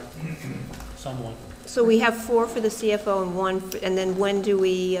by someone. So we have 4 for the CFO and 1, and then when do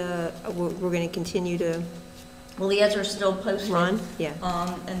we're going to continue to Well, the ads are still posted. run? Yeah.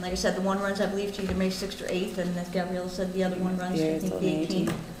 And like I said, the one runs, I believe, to either May 6th or 8th, and as Gabrielle said, the other one runs to, I think, the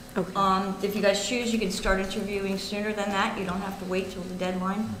 18th. Okay. If you guys choose, you can start interviewing sooner than that. You don't have to wait till the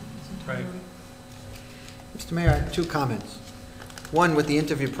deadline. Right. Mr. Mayor, I have 2 comments. One, with the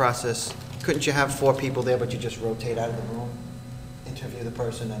interview process, couldn't you have 4 people there, but you just rotate out of the room? Interview the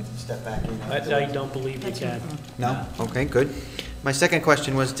person and step back in? I don't believe you can. No? Okay, good. My second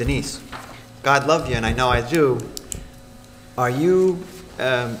question was, Denise, God love you, and I know I do. Are you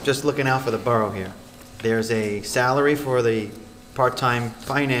just looking out for the borough here? There's a salary for the part-time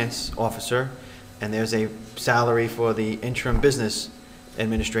finance officer, and there's a salary for the interim business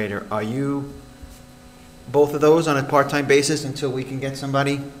administrator. Are you both of those on a part-time basis until we can get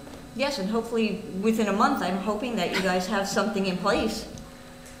somebody? Yes, and hopefully within a month, I'm hoping that you guys have something in place.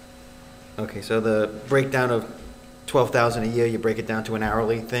 Okay, so the breakdown of $12,000 a year, you break it down to an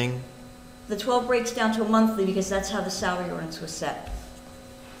hourly thing? The 12 breaks down to a monthly because that's how the salary ordinance was set.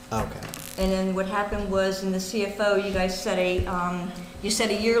 Okay. And then what happened was in the CFO, you guys set a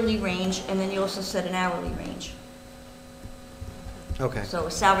yearly range, and then you also set an hourly range. Okay. So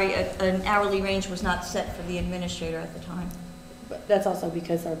an hourly range was not set for the administrator at the time. But that's also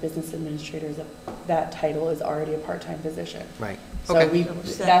because our business administrators, that title is already a part-time position. Right. So Okay.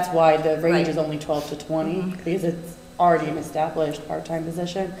 that's why the range Right. is only 12 to 20, because it's already an established part-time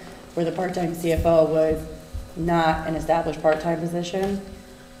position, where the part-time CFO was not an established part-time position.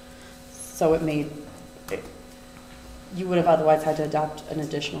 So you would have otherwise had to adopt an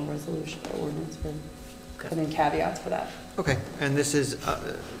additional resolution or ordinance for putting caveats for that. Okay, and this is,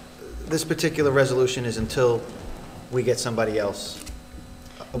 this particular resolution is until we get somebody else.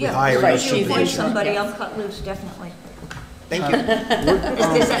 We Yeah, hire as a soon as you appoint supervisor. somebody, I'll cut loose, definitely. Thank you.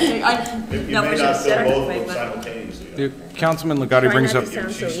 Is that- You no, may we're not just fill saying, both of them but- simultaneously. The- Councilman Ligotti brings up,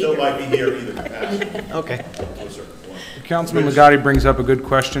 She still might be here either capacity. Okay. To a certain point. Councilman Ligotti brings up a good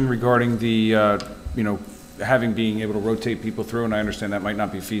question regarding the, being able to rotate people through, and I understand that might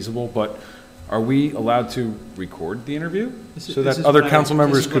not be feasible, but are we allowed to record the interview? So that other council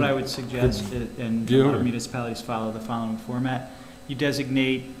members could? This is what I would suggest, and a view, lot or? of municipalities follow the following format. You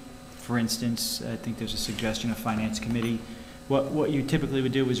designate, for instance, I think there's a suggestion of finance committee. What you typically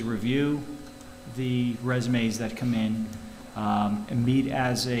would do is review the resumes that come in, and meet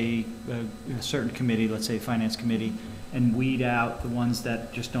as a certain committee, let's say finance committee, and weed out the ones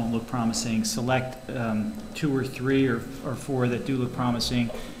that just don't look promising, select 2 or 3 or 4 that do look promising,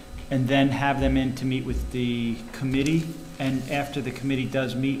 and then have them in to meet with the committee. And after the committee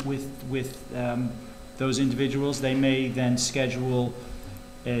does meet with those individuals, they may then schedule,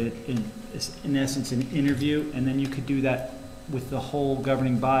 in essence, an interview, and then you could do that with the whole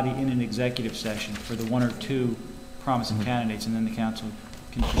governing body in an executive session for the 1 or 2 promising candidates, and then the council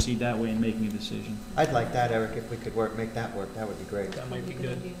can proceed that way in making a decision. I'd like that, Eric, if we could make that work, that would be great. That might be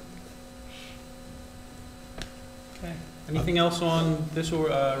good. Okay. Anything else on this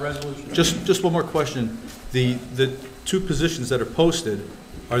resolution? Just one more question. The 2 positions that are posted,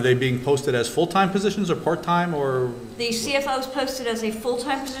 are they being posted as full-time positions or part-time, or? The CFO is posted as a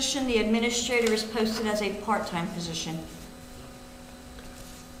full-time position, the administrator is posted as a part-time position.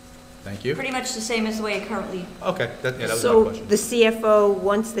 Thank you. Pretty much the same as the way it currently. Okay, that was my So question. the CFO,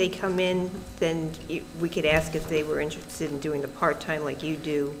 once they come in, then we could ask if they were interested in doing the part-time like you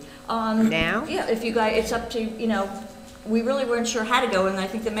do now? Yeah, if you guys, it's up to, we really weren't sure how to go, and I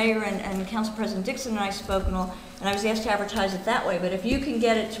think the mayor and Council President Dixon and I spoke and all, and I was asked to advertise it that way, but if you can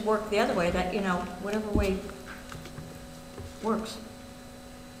get it to work the other way, that, whatever way works.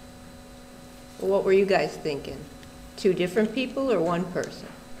 What were you guys thinking? 2 different people or 1 person?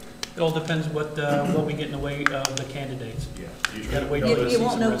 It all depends what we get in the way of the candidates. Yeah. Gotta wait till You they see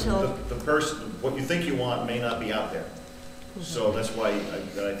won't some know resumes. till. The person, what you think you want may not be out there. So that's why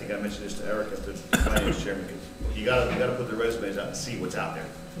I think I mentioned this to Eric as the finance chairman. You gotta put the resumes out and see what's out there.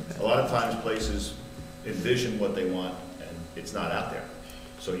 A lot of times places envision what they want and it's not out there.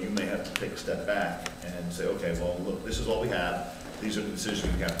 So you may have to take a step back and say, okay, well, look, this is all we have. These are the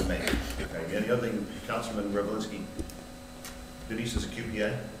decisions we have to make. Okay. And the other thing, Councilman Revelinsky, Denise is a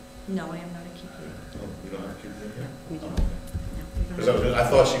QPA? No, I am not a keeper. Oh, we don't have a QPA here? We don't. Oh, because I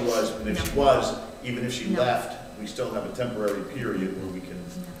thought she was, and if she was, even if she No. left, we still have a temporary period where we can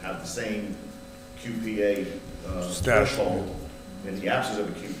have the same QPA threshold in the absence of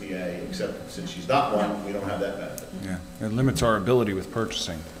a QPA, except since she's not one, we don't have that benefit. Yeah, it limits our ability with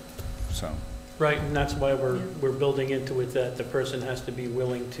purchasing, so. Right, and that's why we're building into it that the person has to be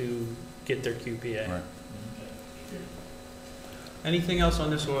willing to get their QPA. Right. Anything else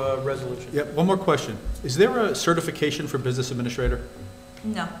on this resolution? Yeah, one more question. Is there a certification for business administrator?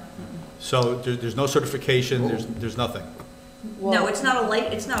 No. So there's no certification, there's nothing? No, it's not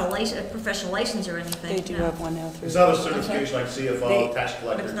a professional license or anything. They do no. have one now through. It's not a certification like CFO, They- tax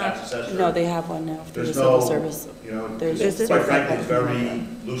collector, It's not. tax assessor. No, they have one now through the There's civil no, service. There's quite frankly, it's very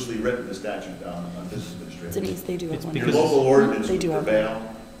loosely written, the statute on business administrators. Denise, they do have one. Your because- local ordinance They would do have prevail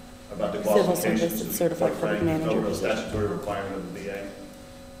about the Civil service, qualifications. it's certified Quite frankly, public no manager real position. statutory requirement of the BA. There's-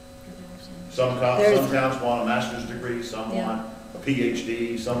 Some towns want a master's degree, some Yeah. want a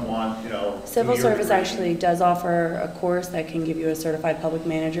PhD, some want, Civil 2-year service degree. actually does offer a course that can give you a certified public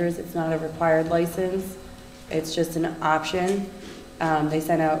managers. It's not a required license. It's just an option. They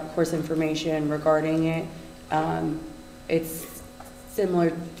sent out course information regarding it. It's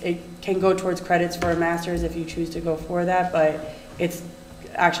similar, it can go towards credits for a master's if you choose to go for that, but it's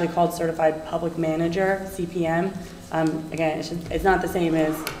actually called Certified Public Manager, CPM. Again, it's not the same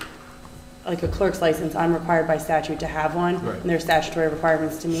as like a clerk's license. I'm required by statute to have one, Right. and there's statutory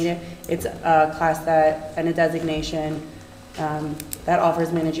requirements to meet it. It's a class and a designation that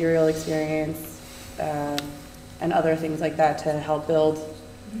offers managerial experience and other things like that to help build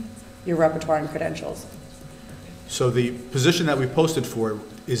your repertoire and credentials. So the position that we posted for,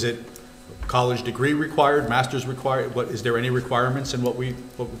 is it college degree required, master's required? Is there any requirements in what we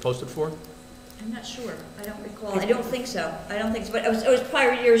posted for? I'm not sure. I don't recall. I don't think so. But it was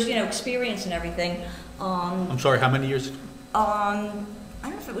prior years, experience and everything. I'm sorry, how many years? I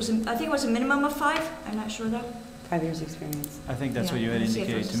don't know if it was, I think it was a minimum of 5. I'm not sure though. 5 years experience. I think that's Yeah, what you had let me see if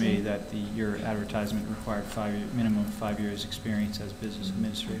indicated it's to the me, same. that your advertisement required minimum 5 years experience as business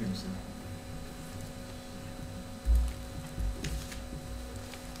administrator.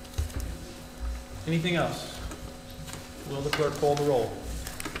 Anything else? Will the clerk call the roll?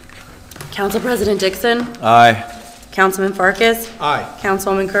 Council President Dixon? Aye. Councilman Farkas? Aye.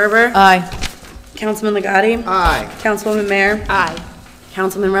 Councilwoman Kerber? Aye. Councilman Legati? Aye. Councilwoman Mayer? Aye.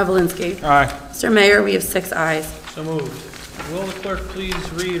 Councilman Revelinsky? Aye. Mr. Mayor, we have 6 ayes. So moved. Will the clerk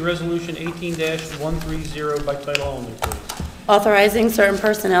please read Resolution 18-130 by title only, please? Authorizing certain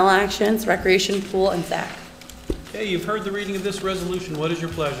personnel actions, recreation pool, and SAC. Okay, you've heard the reading of this resolution. What is your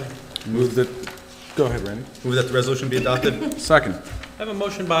pleasure? Move that, go ahead, Randy. Move that the resolution be adopted. Second. I have a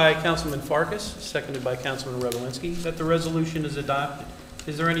motion by Councilman Farkas, seconded by Councilman Revelinsky, that the resolution is adopted.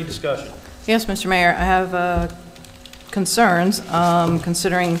 Is there any discussion? Yes, Mr. Mayor, I have concerns,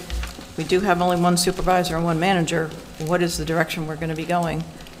 considering we do have only one supervisor and one manager. What is the direction we're going to be going?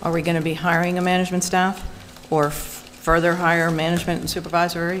 Are we going to be hiring a management staff or further hire management and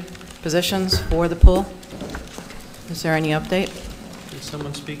supervisory positions for the pool? Is there any update? Can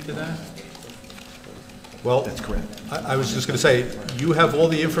someone speak to that? Well, that's correct. I was just going to say, you have all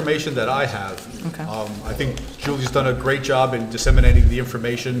the information that I have. Okay. I think Julie's done a great job in disseminating the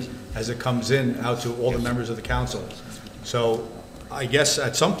information as it comes in out to all the members of the council. So I guess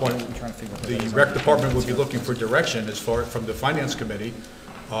at some point, the rec department would be looking for direction as far from the finance committee,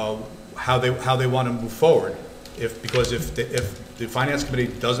 how they want to move forward. Because if the finance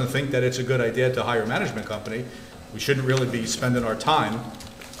committee doesn't think that it's a good idea to hire a management company, we shouldn't really be spending our time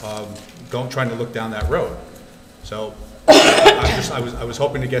trying to look down that road. So I was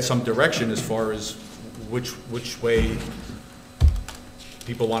hoping to get some direction as far as which way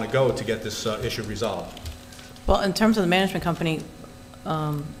people want to go to get this issue resolved. Well, in terms of the management company,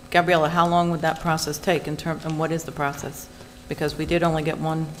 Gabriella, how long would that process take and what is the process? Because we did only get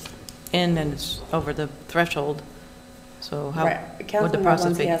one in and it's over the threshold. So how would the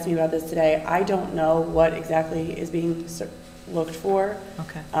process be? Councilman Revelinsky asked me about this today. I don't know what exactly is being looked for.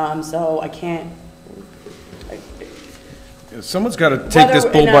 Okay. So I can't. Someone's got to take this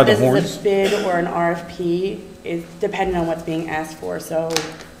bull by the horns. Whether this is a bid or an RFP is dependent on what's being asked for. So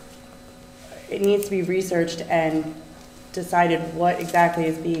it needs to be researched and decided what exactly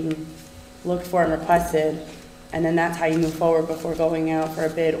is being looked for and requested, and then that's how you move forward before going out for a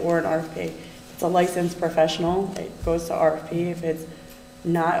bid or an RFP. If it's a licensed professional, it goes to RFP. If it's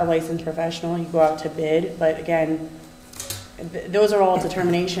not a licensed professional, you go out to bid. But again, those are all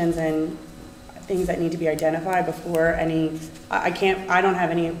determinations and things that need to be identified before any. I can't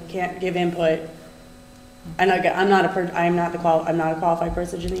give input. And again, I'm not a qualified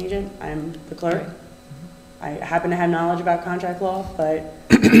purchasing agent. I'm the clerk. I happen to have knowledge about contract law, but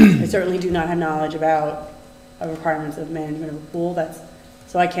I certainly do not have knowledge about requirements of management of a pool.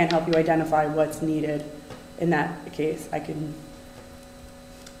 So I can't help you identify what's needed in that case.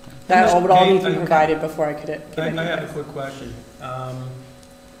 That would all need to be provided before I could. I have a quick question.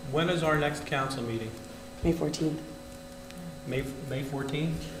 When is our next council meeting? May 14th. May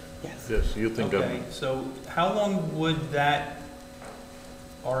 14th? Yes. Yes, you think of. Okay, so how long would that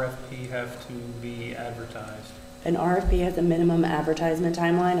RFP have to be advertised? An RFP has a minimum advertisement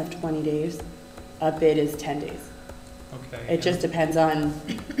timeline of 20 days. A bid is 10 days. Okay. It just depends on.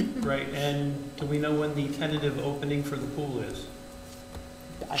 Right, and do we know when the tentative opening for the pool is?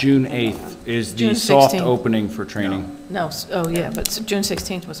 June 8th is the June soft 16th. opening for training. No, oh yeah, but June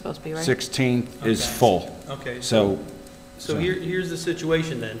 16th was supposed to be, right? 16th is Okay. full. Okay. So Here's the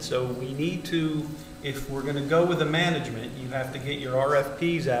situation then. So we need to, if we're going to go with the management, you have to get your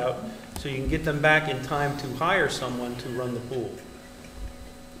RFPs out so you can get them back in time to hire someone to run the pool.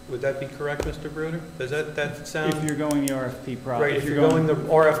 Would that be correct, Mr. Bruder? Does that sound? If you're going the RFP process. Right, if you're going the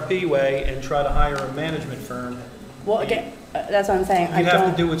RFP way and try to hire a management firm. Well, again, that's what I'm saying. You have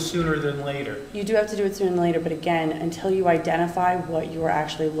to do it sooner than later. You do have to do it sooner than later, but again, until you identify what you are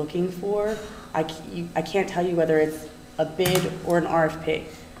actually looking for, I can't tell you whether it's a bid or an RFP.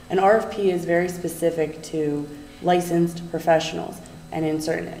 An RFP is very specific to licensed professionals and in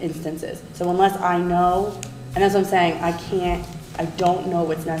certain instances. So unless I know, and that's what I'm saying, I don't know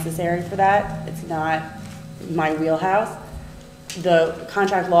what's necessary for that. It's not my wheelhouse. The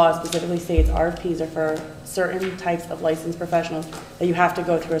contract law specifically states RFPs are for certain types of licensed professionals that you have to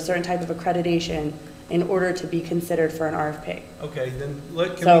go through a certain type of accreditation in order to be considered for an RFP. Okay, then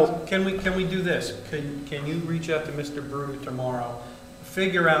can we do this? Can you reach out to Mr. Bruder tomorrow,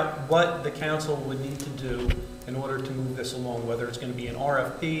 figure out what the council would need to do in order to move this along, whether it's going to be an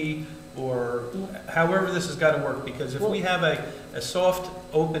RFP or however this has got to work? Because if we have a soft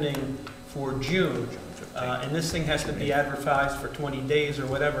opening for June, and this thing has to be advertised for 20 days or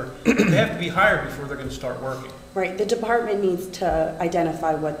whatever, they have to be hired before they're going to start working. Right, the department needs to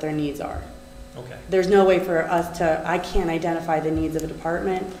identify what their needs are. Okay. There's no way for us I can't identify the needs of a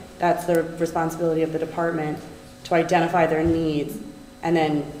department. That's the responsibility of the department to identify their needs, and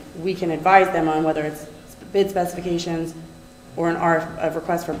then we can advise them on whether it's bid specifications or a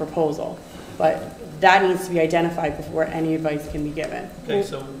request for proposal. But that needs to be identified before any advice can be given. Okay,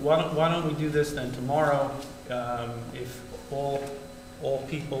 so why don't we do this then tomorrow, if all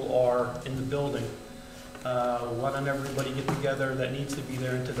people are in the building, why don't everybody get together that needs to be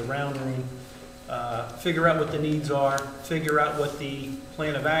there into the round room, figure out what the needs are, figure out what the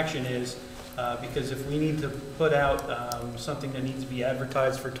plan of action is, because if we need to put out something that needs to be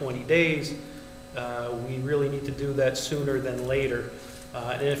advertised for 20 days, we really need to do that sooner than later.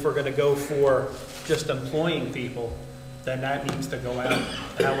 And if we're going to go for just employing people, then that needs to go out.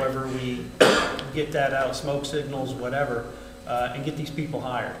 However we get that out, smoke signals, whatever, and get these people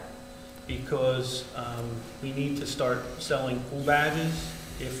hired. Because we need to start selling pool badges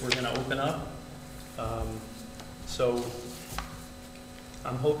if we're going to open up. So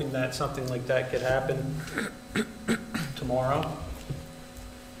I'm hoping that something like that could happen tomorrow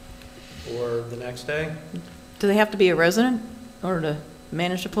or the next day. Do they have to be a resident in order to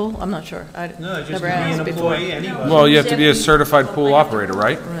manage the pool? I'm not sure. No, just never be an asked before. employee, anybody. Well, you have to be a certified pool operator,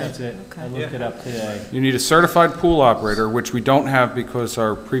 right? That's it. I looked it up today. You need a certified pool operator, which we don't have because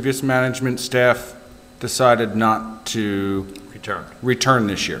our previous management staff decided not to return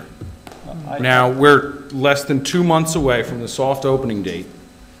this year. Now, we're less than 2 months away from the soft opening date,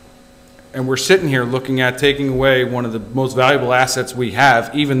 and we're sitting here looking at taking away one of the most valuable assets we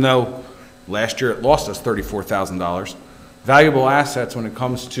have, even though last year it lost us $34,000. Valuable assets when it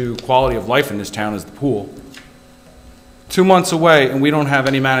comes to quality of life in this town is the pool. 2 months away, and we don't have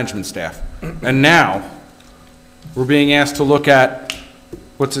any management staff. And now, we're being asked to look at,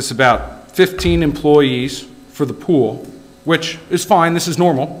 what's this about, 15 employees for the pool, which is fine, this is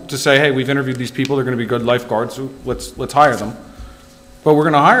normal, to say, hey, we've interviewed these people, they're going to be good lifeguards, so let's hire them. But we're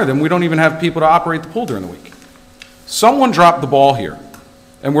going to hire them, we don't even have people to operate the pool during the week. Someone dropped the ball here,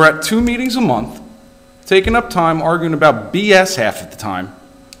 and we're at 2 meetings a month, taking up time arguing about BS half of the time,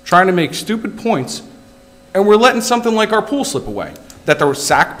 trying to make stupid points, and we're letting something like our pool slip away, that the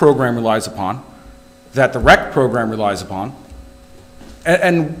SAC program relies upon, that the REC program relies upon,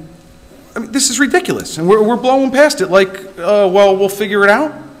 and I mean, this is ridiculous, and we're blowing past it like, well, we'll figure it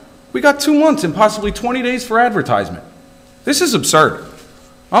out. We got 2 months and possibly 20 days for advertisement. This is absurd.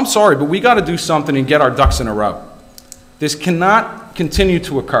 I'm sorry, but we got to do something and get our ducks in a row. This cannot continue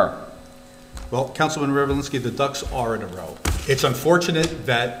to occur. Well, Councilman Revelinsky, the ducks are in a row. It's unfortunate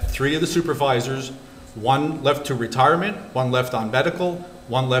that 3 of the supervisors, one left to retirement, one left on medical,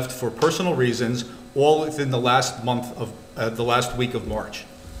 one left for personal reasons, all within the last month of the last week of March.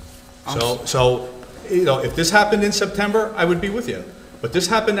 So, you know, if this happened in September, I would be with you. But this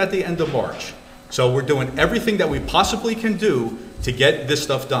happened at the end of March. So we're doing everything that we possibly can do to get this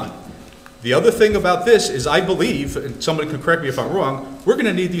stuff done. The other thing about this is I believe, and somebody can correct me if I'm wrong, we're going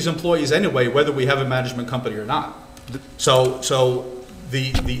to need these employees anyway, whether we have a management company or not. So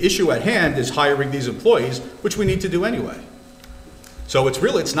the issue at hand is hiring these employees, which we need to do anyway. So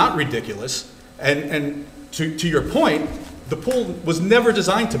it's not ridiculous. And to your point, the pool was never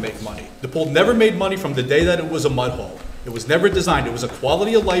designed to make money. The pool never made money from the day that it was a mud hole. It was never designed. It was a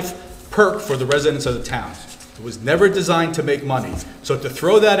quality of life perk for the residents of the town. It was never designed to make money. So to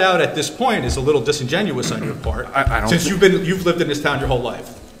throw that out at this point is a little disingenuous on your part, since you've lived in this town your whole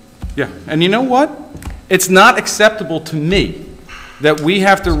life. Yeah, and you know what? It's not acceptable to me that we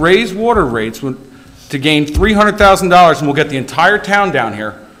have to raise water rates to gain $300,000 and we'll get the entire town down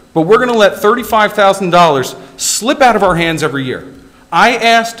here, but we're going to let $35,000 slip out of our hands every year. I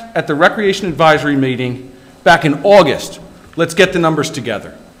asked at the Recreation Advisory meeting back in August, let's get the numbers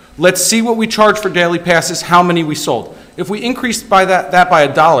together. Let's see what we charge for daily passes, how many we sold. If we increased by that by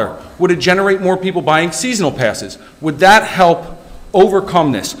 $1, would it generate more people buying seasonal passes? Would that help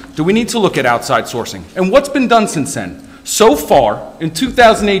overcome this? Do we need to look at outside sourcing? And what's been done since then? So far, in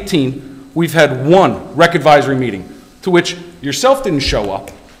 2018, we've had 1 rec advisory meeting, to which yourself didn't show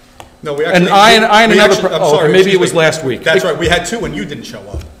up. No, we actually. And I and another. I'm sorry, maybe it was last week. That's right. We had 2 and you didn't show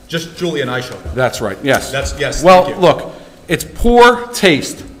up. Just Julie and I showed up. That's right. Yes. Yes. Well, thank you. look, it's poor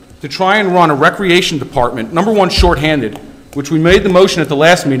taste to try and run a recreation department, number one, shorthanded, which we made the motion at the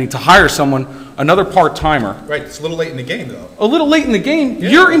last meeting to hire someone, another part-timer. Right. It's a little late in the game, though. A little late in the game. Yeah.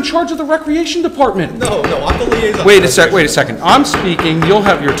 You're in charge of the recreation department. No, I'm the liaison. Wait a second. I'm speaking. You'll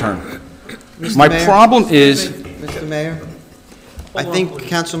have your turn. My problem is. Mr. Mayor, I think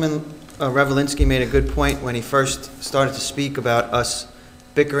Councilman Revelinsky made a good point when he first started to speak about us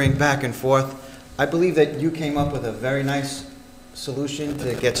bickering back and forth. I believe that you came up with a very nice solution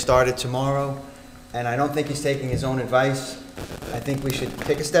to get started tomorrow, and I don't think he's taking his own advice. I think we should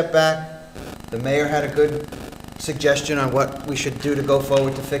take a step back. The mayor had a good suggestion on what we should do to go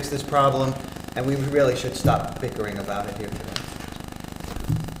forward to fix this problem, and we really should stop bickering about it here today.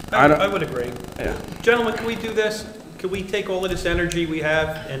 I would agree. Yeah. Gentlemen, can we do this? Can we take all of this energy we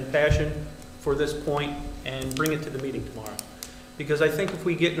have and passion for this point and bring it to the meeting tomorrow? Because I think if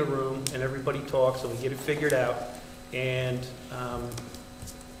we get in a room and everybody talks and we get it figured out and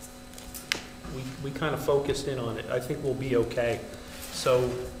we kind of focused in on it, I think we'll be okay.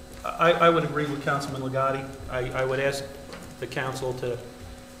 So I would agree with Councilman Ligotti. I would ask the council to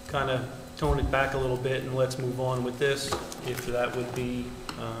kind of tone it back a little bit and let's move on with this, if that would be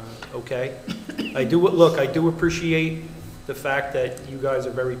okay. I do appreciate the fact that you guys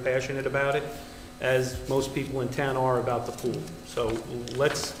are very passionate about it, as most people in town are about the pool. So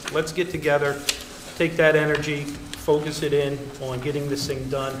let's get together, take that energy, focus it in on getting this thing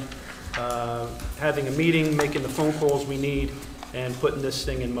done, having a meeting, making the phone calls we need, and putting this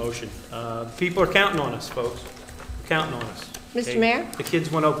thing in motion. People are counting on us, folks. Counting on us. Mr. Mayor? The kids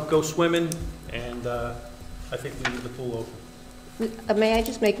want to go swimming, and I think we need the pool open. May I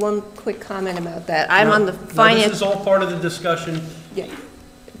just make one quick comment about that? I'm on the finance. This is all part of the discussion. Yeah.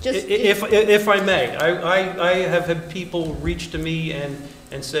 Just if I may, I have had people reach to me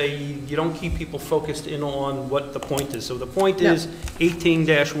and say, you don't keep people focused in on what the point is. So the point is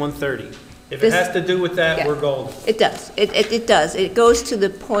 18-130. If it has to do with that, we're golden. It does. It does. It goes to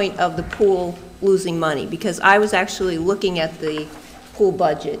the point of the pool losing money, because I was actually looking at the pool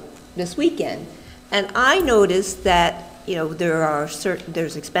budget this weekend, and I noticed that, you know,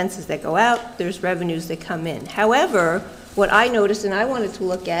 there's expenses that go out, there's revenues that come in. However, what I noticed and I wanted to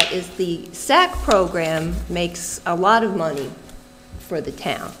look at is the SAC program makes a lot of money for the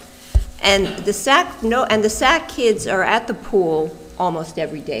town. And the SAC kids are at the pool almost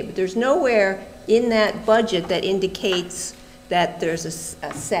every day, but there's nowhere in that budget that indicates that there's a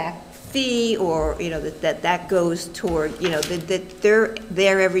SAC fee, or, you know, that goes toward, you know, that they're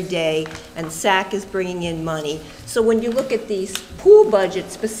there every day and SAC is bringing in money. So when you look at these pool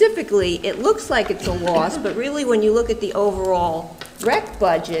budgets specifically, it looks like it's a loss, but really when you look at the overall rec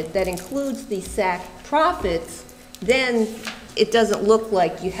budget that includes the SAC profits, then it doesn't look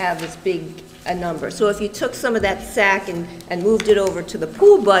like you have as big a number. So if you took some of that SAC and moved it over to the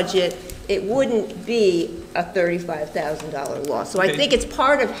pool budget, it wouldn't be a $35,000 loss. So I think it's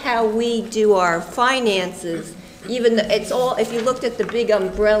part of how we do our finances. Even though it's all, if you looked at the big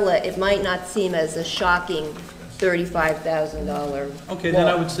umbrella, it might not seem as a shocking $35,000. Okay, then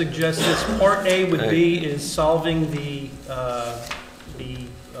I would suggest this. Part A would be is solving the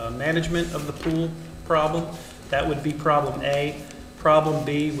management of the pool problem. That would be problem A. Problem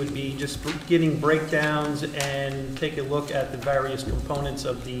B would be just getting breakdowns and take a look at the various components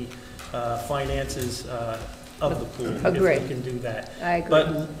of the finances of the pool. Agree. If we can do that. I agree.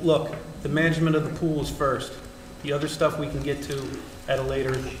 But look, the management of the pool is first. The other stuff we can get to at a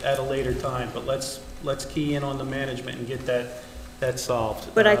later time. But let's key in on the management and get that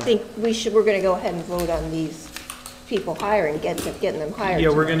solved. But I think we're going to go ahead and vote on these people hiring, getting them hired. Yeah,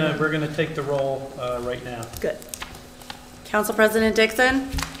 we're gonna take the roll right now. Good. Council President Dixon?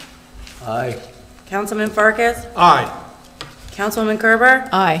 Aye. Councilman Farkas? Aye. Councilwoman Kerber?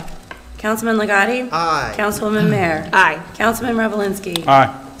 Aye. Councilman Ligotti? Aye. Councilwoman Mayer? Aye. Councilman Revelinsky?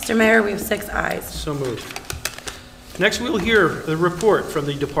 Aye. Mr. Mayor, we have 6 ayes. So moved. Next, we'll hear the report from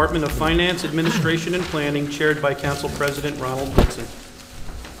the Department of Finance, Administration, and Planning, chaired by Council President Ronald Woodson.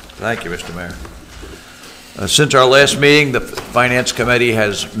 Thank you, Mr. Mayor. Since our last meeting, the Finance Committee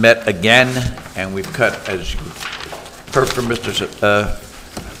has met again, and we've cut, as you heard from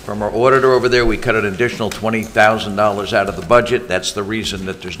from our auditor over there, we cut an additional $20,000 out of the budget. That's the reason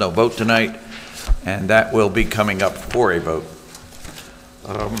that there's no vote tonight, and that will be coming up for a vote.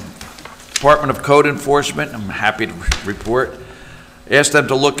 Department of Code Enforcement, I'm happy to report, asked them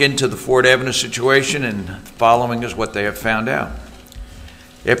to look into the Ford Avenue situation, and the following is what they have found out.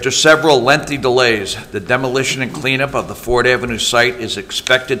 After several lengthy delays, the demolition and cleanup of the Ford Avenue site is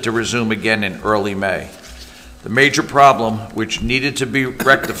expected to resume again in early May. The major problem, which needed to be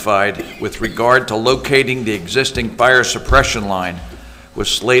rectified with regard to locating the existing fire suppression line, was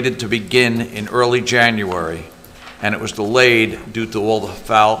slated to begin in early January, and it was delayed due to all the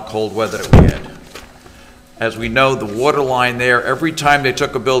foul, cold weather that we had. As we know, the water line there, every time they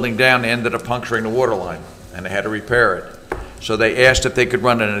took a building down, they ended up puncturing the water line, and they had to repair it. So they asked if they could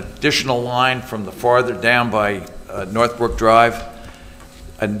run an additional line from the farther down by Northbrook Drive,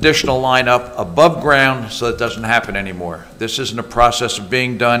 an additional line up above ground so it doesn't happen anymore. This is in the process of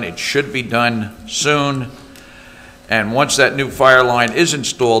being done. It should be done soon. And once that new fire line is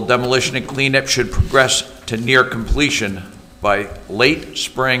installed, demolition and cleanup should progress to near completion by late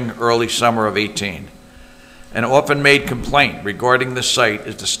spring, early summer of 18. An often made complaint regarding the site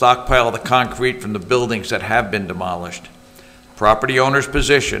is the stockpile of the concrete from the buildings that have been demolished. Property owner's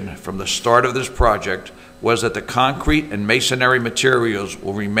position from the start of this project was that the concrete and masonry materials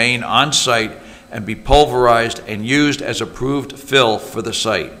will remain on site and be pulverized and used as approved fill for the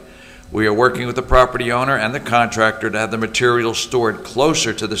site. We are working with the property owner and the contractor to have the materials stored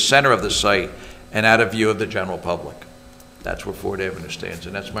closer to the center of the site and out of view of the general public. That's where Ford Avenue stands,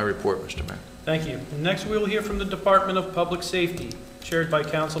 and that's my report, Mr. Mayor. Thank you. Next, we will hear from the Department of Public Safety, chaired by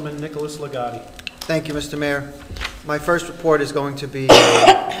Councilman Nicholas Legatti. Thank you, Mr. Mayor. My first report is going to be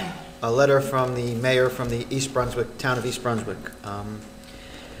a letter from the mayor from the East Brunswick, town of East Brunswick.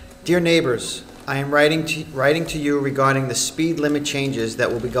 Dear neighbors, I am writing to you regarding the speed limit changes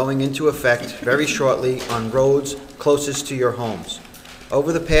that will be going into effect very shortly on roads closest to your homes.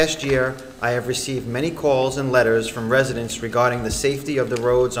 Over the past year, I have received many calls and letters from residents regarding the safety of the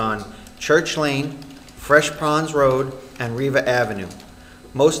roads on Church Lane, Fresh Ponds Road, and Riva Avenue.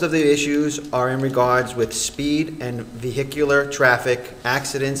 Most of the issues are in regards with speed and vehicular traffic,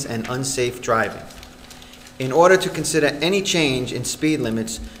 accidents, and unsafe driving. In order to consider any change in speed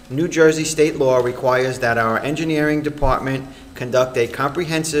limits, New Jersey state law requires that our engineering department conduct a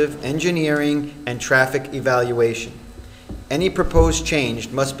comprehensive engineering and traffic evaluation. Any proposed change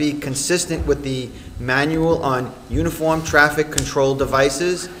must be consistent with the Manual on Uniform Traffic Control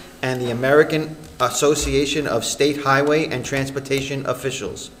Devices and the American Association of State Highway and Transportation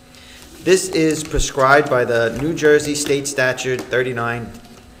Officials. This is prescribed by the New Jersey State Statute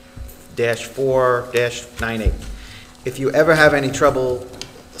 39-4-98. If you ever have any trouble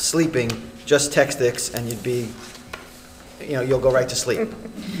sleeping, just text this and you'll go right to sleep.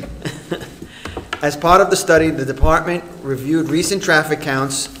 As part of the study, the department reviewed recent traffic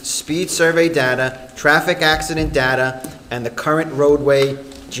counts, speed survey data, traffic accident data, and the current roadway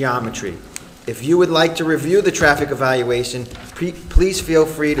geometry. If you would like to review the traffic evaluation, please feel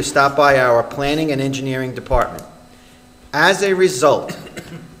free to stop by our planning and engineering department. As a result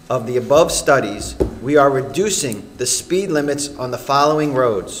of the above studies, we are reducing the speed limits on the following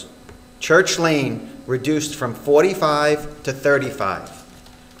roads. Church Lane reduced from 45 to 35.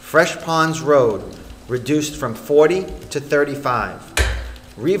 Fresh Ponds Road reduced from 40 to 35.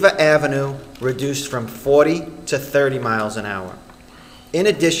 Riva Avenue reduced from 40 to 30 miles an hour. In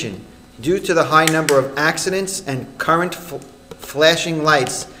addition, due to the high number of accidents and current flashing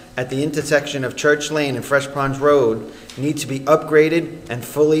lights at the intersection of Church Lane and Fresh Ponds Road need to be upgraded and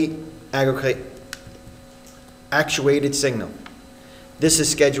fully actuated signal. This is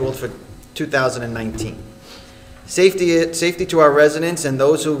scheduled for 2019. Safety to our residents and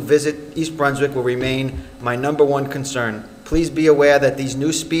those who visit East Brunswick will remain my #1 concern. Please be aware that these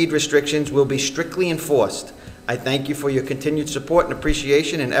new speed restrictions will be strictly enforced. I thank you for your continued support and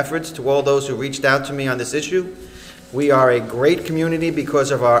appreciation and efforts to all those who reached out to me on this issue. We are a great community because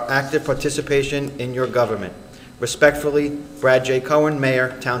of our active participation in your government. Respectfully, Brad J. Cohen,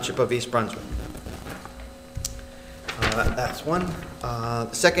 Mayor, Township of East Brunswick. That's one.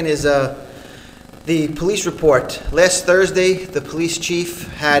 Second is the police report. Last Thursday, the police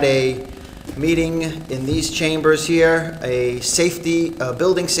chief had a meeting in these chambers here, a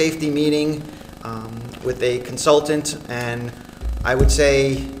building safety meeting with a consultant, and I would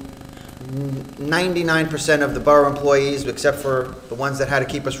say 99% of the borough employees, except for the ones that had to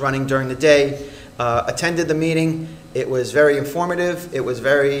keep us running during the day, attended the meeting. It was very informative. It was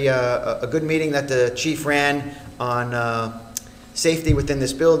a good meeting that the chief ran on safety within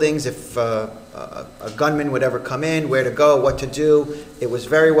this buildings, if a gunman would ever come in, where to go, what to do. It was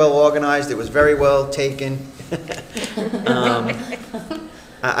very well organized. It was very well taken.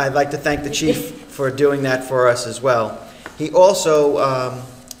 I'd like to thank the chief for doing that for us as well. He also,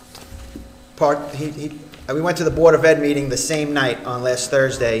 we went to the Board of Ed meeting the same night on last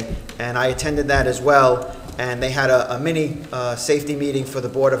Thursday, and I attended that as well, and they had a mini safety meeting for the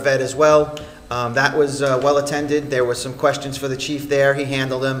Board of Ed as well. That was well attended. There were some questions for the chief there. He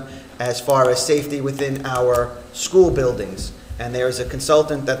handled them as far as safety within our school buildings. And there's a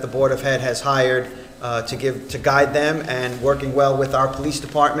consultant that the Board of Ed has hired to guide them, and working well with our police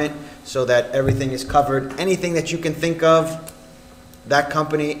department so that everything is covered. Anything that you can think of, that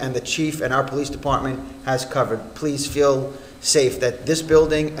company and the chief and our police department has covered. Please feel safe that this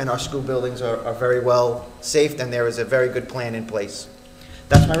building and our school buildings are very well safed, and there is a very good plan in place.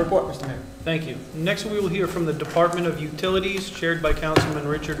 That's my report, Mr. Mayor. Thank you. Next, we will hear from the Department of Utilities, chaired by Councilman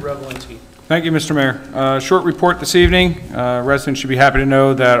Richard Revelinski. Thank you, Mr. Mayor. Short report this evening. Residents should be happy to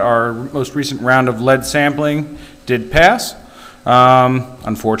know that our most recent round of lead sampling did pass.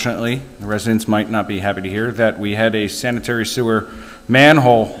 Unfortunately, the residents might not be happy to hear that we had a sanitary sewer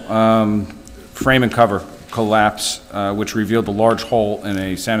manhole frame and cover collapse, which revealed a large hole in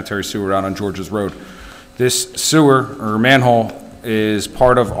a sanitary sewer out on George's Road. This sewer, or manhole, is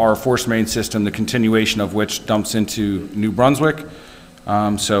part of our force main system, the continuation of which dumps into New Brunswick.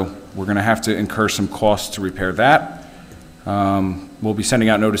 So we're going to have to incur some costs to repair that. We'll be sending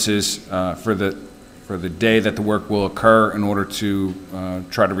out notices for the day that the work will occur in order to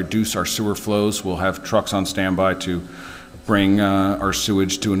try to reduce our sewer flows. We'll have trucks on standby to bring our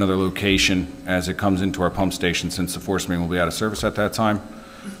sewage to another location as it comes into our pump station, since the force main will be out of service at that time.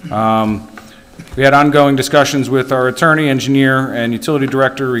 We had ongoing discussions with our attorney, engineer, and utility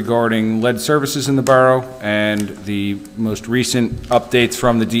director regarding lead services in the borough, and the most recent updates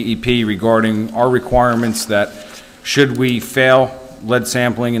from the DEP regarding our requirements that should we fail lead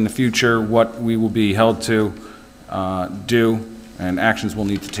sampling in the future, what we will be held to do, and actions we'll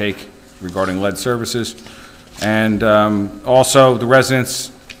need to take regarding lead services. And also the residents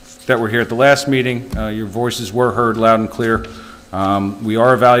that were here at the last meeting, your voices were heard loud and clear. We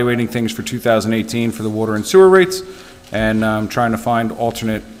are evaluating things for 2018 for the water and sewer rates, and trying to find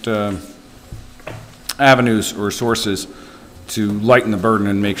alternate avenues or sources to lighten the burden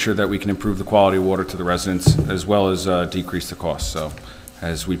and make sure that we can improve the quality of water to the residents, as well as decrease the cost. So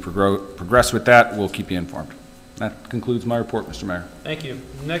as we progress with that, we'll keep you informed. That concludes my report, Mr. Mayor. Thank you.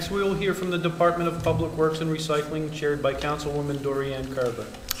 Next, we will hear from the Department of Public Works and Recycling, chaired by Councilwoman Dorianne Carver.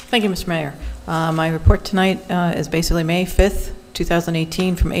 Thank you, Mr. Mayor. My report tonight is basically May 5th,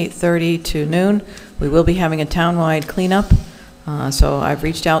 2018, from 8:30 to noon. We will be having a townwide cleanup. So I've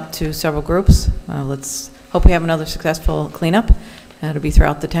reached out to several groups. Let's hope we have another successful cleanup. It'll be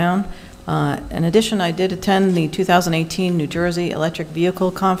throughout the town. In addition, I did attend the 2018 New Jersey Electric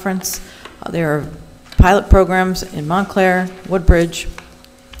Vehicle Conference. There are pilot programs in Montclair, Woodbridge,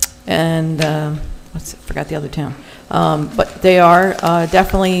 and forgot the other town. But they are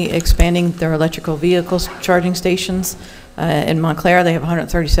definitely expanding their electrical vehicles charging stations. In Montclair, they have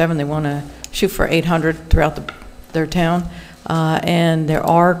 137. They want to shoot for 800 throughout their town. And there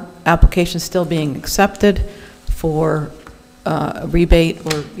are applications still being accepted for a rebate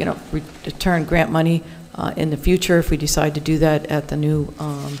or, return grant money in the future if we decide to do that at the new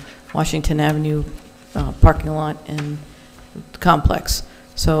Washington Avenue parking lot and complex.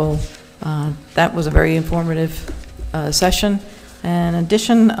 So that was a very informative session. And in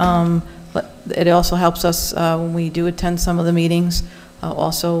addition, it also helps us when we do attend some of the meetings.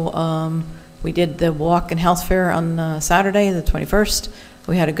 We did the walk and health fair on Saturday, the 21st.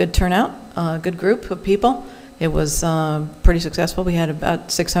 We had a good turnout, a good group of people. It was pretty successful. We had about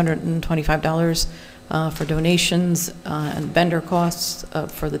 $625 for donations and vendor costs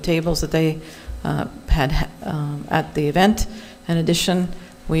for the tables that they had at the event. In addition,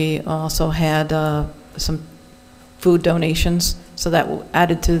 we also had some food donations, so that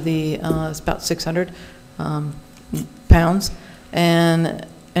added to the, it's about 600 pounds. And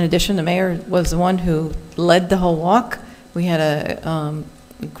in addition, the mayor was the one who led the whole walk. We had a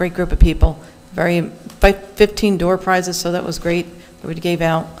great group of people, 15 door prizes, so that was great that we gave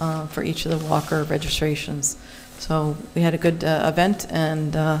out for each of the walker registrations. So we had a good event,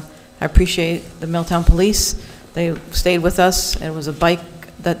 and I appreciate the Milltown Police. They stayed with us. It was a bike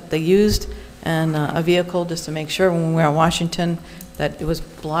that they used and a vehicle just to make sure when we were in Washington that it was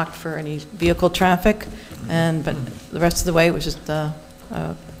blocked for any vehicle traffic. But the rest of the way it was just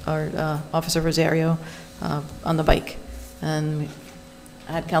our Officer Rosario on the bike. And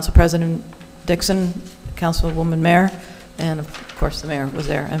I had Council President Dixon, Councilwoman Mayor, and of course the mayor was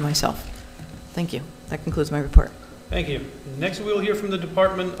there, and myself. Thank you. That concludes my report. Thank you. Next, we will hear from the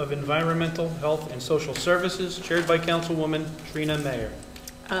Department of Environmental, Health, and Social Services, chaired by Councilwoman Trina Mayer.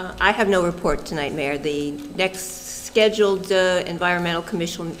 I have no report tonight, Mayor. The next scheduled Environmental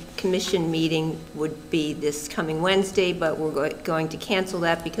Commission meeting would be this coming Wednesday, but we're going to cancel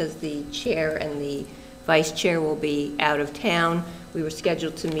that because the chair and the vice chair will be out of town. We were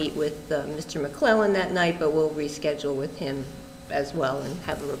scheduled to meet with Mr. McClellan that night, but we'll reschedule with him as well and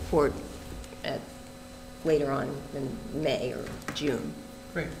have a report later on in May or June.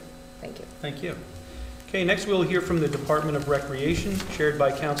 Great. Thank you. Thank you. Okay, next we'll hear from the Department of Recreation, chaired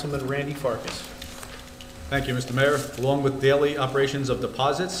by Councilman Randy Farkas. Thank you, Mr. Mayor. Along with daily operations of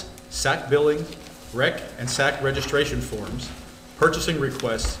deposits, SAC billing, rec and SAC registration forms, purchasing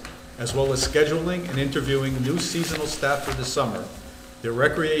requests, as well as scheduling and interviewing new seasonal staff for the summer, the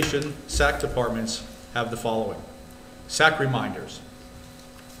Recreation SAC departments have the following. SAC reminders.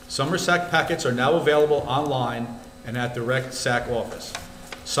 Summer SAC packets are now available online and at the Rec SAC office.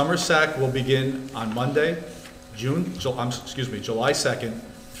 Summer SAC will begin on Monday, July 2nd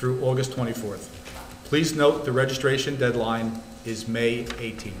through August 24th. Please note the registration deadline is May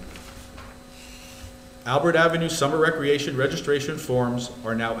 18th. Albert Avenue Summer Recreation registration forms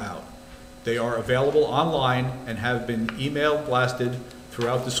are now out. They are available online and have been email blasted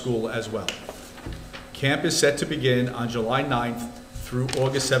throughout the school as well. Camp is set to begin on July 9th through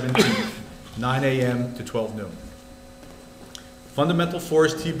August 17th, 9 a.m. to 12 noon. Fundamental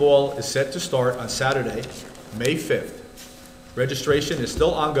Forest T-Ball is set to start on Saturday, May 5th. Registration is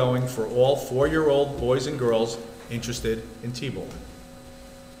still ongoing for all 4-year-old boys and girls interested in T-Ball.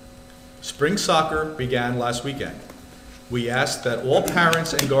 Spring soccer began last weekend. We ask that all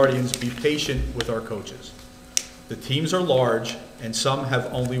parents and guardians be patient with our coaches. The teams are large and some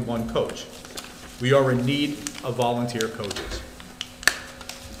have only one coach. We are in need of volunteer coaches.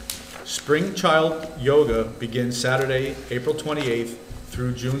 Spring Child Yoga begins Saturday, April 28th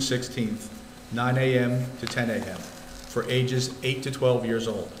through June 16th, 9 a.m. to 10 a.m. for ages 8 to 12 years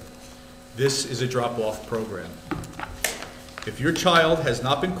old. This is a drop-off program. If your child has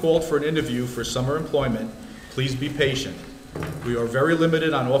not been called for an interview for summer employment, please be patient. We are very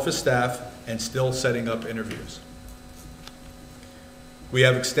limited on office staff and still setting up interviews. We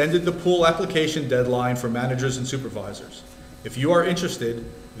have extended the pool application deadline for managers and supervisors. If you are interested,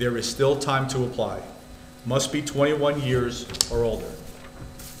 there is still time to apply. Must be 21 years or older.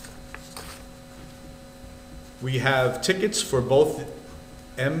 We have tickets for both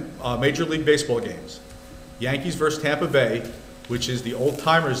Major League Baseball games. Yankees versus Tampa Bay, which is the Old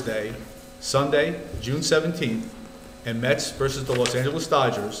Timers Day, Sunday, June 17th, and Mets versus the Los Angeles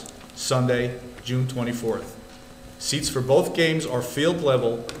Dodgers, Sunday, June 24th. Seats for both games are field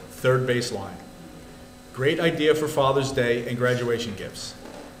level, third baseline. Great idea for Father's Day and graduation gifts.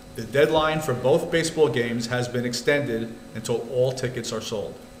 The deadline for both baseball games has been extended until all tickets are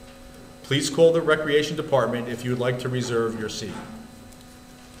sold. Please call the Recreation Department if you would like to reserve your seat.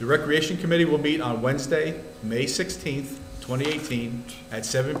 The Recreation Committee will meet on Wednesday, May 16th, 2018, at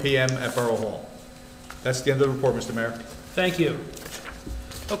 7 p.m. at Borough Hall. That's the end of the report, Mr. Mayor. Thank you.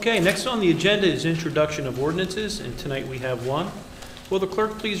 Okay, next on the agenda is introduction of ordinances, and tonight we have one. Will the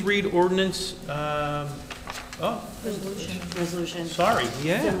clerk please read ordinance, Resolution. Sorry,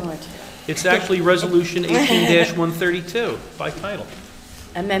 yeah. Similar. It's actually Resolution 18-132 by title.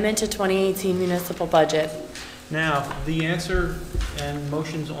 Amendment to 2018 municipal budget. Now, the answer and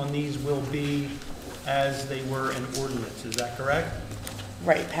motions on these will be as they were in ordinance, is that correct?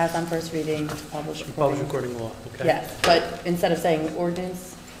 Right, pass on first reading, publish Published according. according to law, okay. Yes, but instead of saying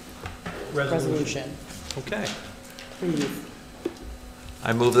ordinance, resolution. Okay. Please.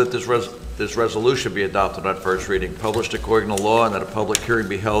 I move that this resolution be adopted on first reading, published according to law, and that a public hearing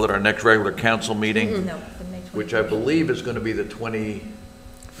be held at our next regular council meeting, No, the May 21st. which I believe is going to be the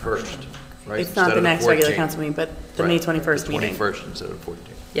 21st, right? It's not Instead the of next regular 14th. council meeting, but the May 21st meeting. 21st instead of 14th.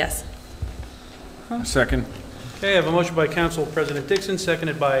 Yes. Second. Okay, I have a motion by Council President Dixon,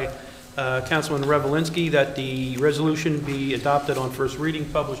 seconded by Councilman Revelinsky, that the resolution be adopted on first reading,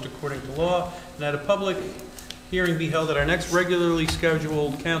 published according to law, and that a public hearing be held at our next regularly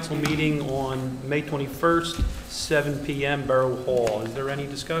scheduled council meeting on May 21st, 7 p.m., Borough Hall. Is there any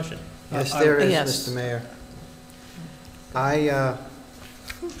discussion? Yes, there is, Yes. Mr. Mayor.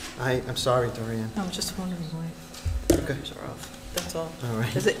 I'm sorry, Dorian. I'm just wondering why Okay. these are off. That's all. All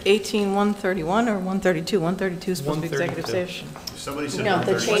right. Is it 18-131 or 132? 132 is supposed to be executive 132. session. Somebody said No,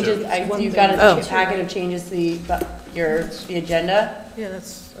 the 132. changes, you've got Oh. a packet of changes to the agenda. Yeah,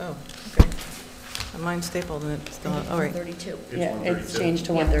 that's, oh, okay. Mine's stapled and it's still, all right. 32. Yeah, it's 132. changed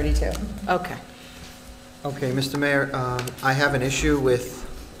to 132. Okay. Okay, Mr. Mayor, I have an issue with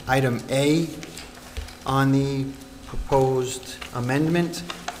item A on the proposed amendment.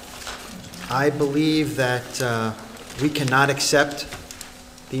 I believe that we cannot accept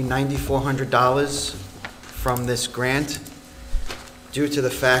the $9,400 from this grant due to the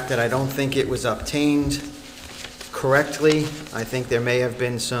fact that I don't think it was obtained correctly. I think there may have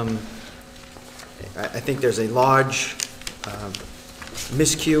been I think there's a large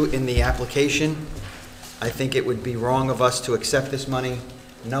miscue in the application. I think it would be wrong of us to accept this money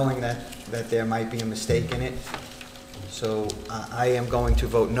knowing that there might be a mistake in it. So I am going to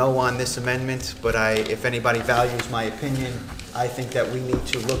vote no on this amendment, but if anybody values my opinion, I think that we need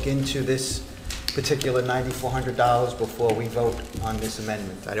to look into this particular $9,400 before we vote on this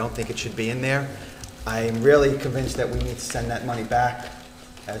amendment. I don't think it should be in there. I am really convinced that we need to send that money back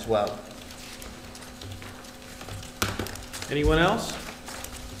as well. Anyone else?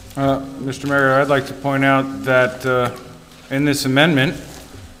 Mr. Mayor, I'd like to point out that in this amendment,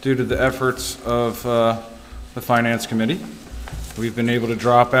 due to the efforts of the Finance Committee, we've been able to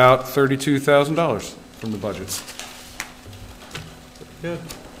drop out $32,000 from the budget. Good.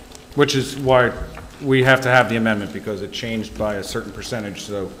 Which is why we have to have the amendment, because it changed by a certain percentage,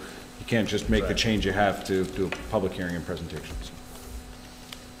 so You can't just make the change you have to do a public hearing and presentations.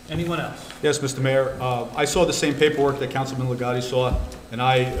 Anyone else? Yes, Mr. Mayor. I saw the same paperwork that Councilman Ligotti saw, and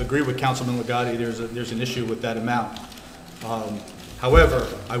I agree with Councilman Ligotti. There's an issue with that amount. However,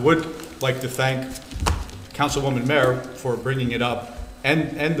 I would like to thank Councilwoman Mayer for bringing it up,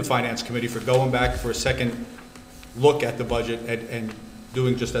 and the Finance Committee for going back for a second look at the budget and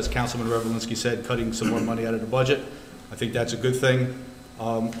doing just as Councilman Revelinsky said, cutting some more money out of the budget. I think that's a good thing.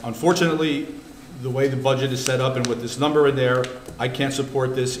 Unfortunately, the way the budget is set up and with this number in there, I can't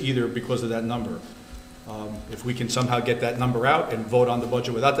support this either because of that number. If we can somehow get that number out and vote on the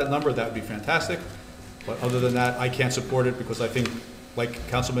budget without that number, that would be fantastic. But other than that, I can't support it because I think, like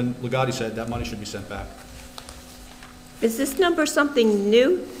Councilman Ligotti said, that money should be sent back. Is this number something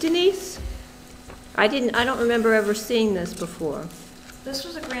new, Denise? I don't remember ever seeing this before. This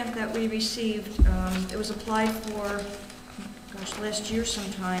was a grant that we received. It was applied for, gosh, last year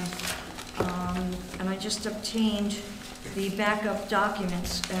sometime. And I just obtained the backup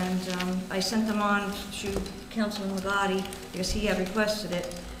documents, and I sent them on to Councilman Ligotti because he had requested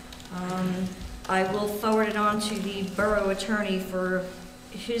it. I will forward it on to the borough attorney for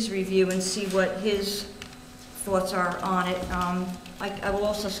his review and see what his thoughts are on it. I will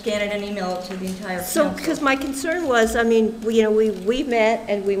also scan it and email it to the entire council. So, because my concern was, I mean, we met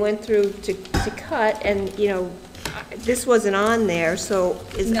and we went through to cut, and, this wasn't on there, so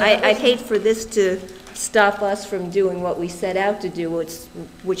I'd hate for this to stop us from doing what we set out to do,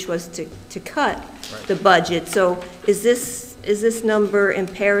 which was to cut the budget. So is this number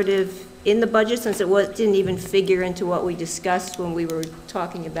imperative in the budget, since didn't even figure into what we discussed when we were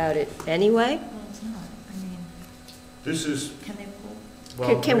talking about it anyway? Well, it's not. I mean, This is, can they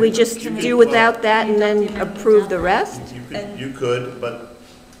pull? Can we just do without that and then approve the rest? you could, but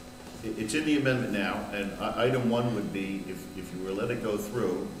it's in the amendment now, and item 1 would be, if you were to let it go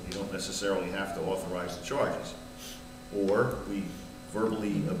through, you don't necessarily have to authorize the charges. Or we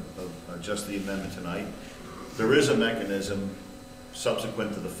verbally adjust the amendment tonight. There is a mechanism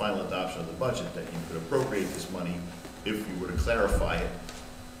subsequent to the final adoption of the budget that you could appropriate this money if you were to clarify it,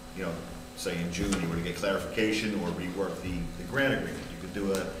 say in June you were to get clarification or rework the grant agreement. You could do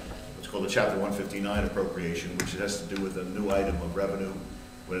what's called a Chapter 159 appropriation, which has to do with a new item of revenue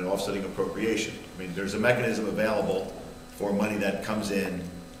with an offsetting appropriation. I mean, there's a mechanism available for money that comes in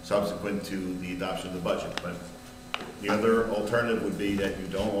subsequent to the adoption of the budget. But the other alternative would be that you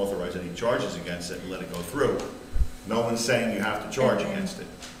don't authorize any charges against it and let it go through. No one's saying you have to charge against it,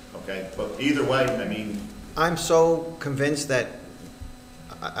 okay? But either way, I mean... I'm so convinced that,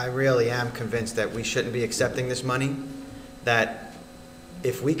 I really am convinced that we shouldn't be accepting this money, that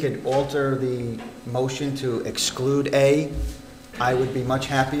if we could alter the motion to exclude A, I would be much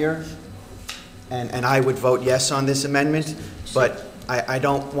happier, and I would vote yes on this amendment, but I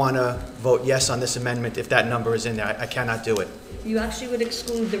don't want to vote yes on this amendment if that number is in there. I cannot do it. You actually would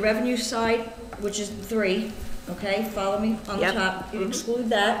exclude the revenue side, which is 3, okay? Follow me on the top. You'd exclude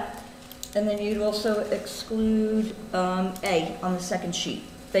that, and then you'd also exclude A on the second sheet.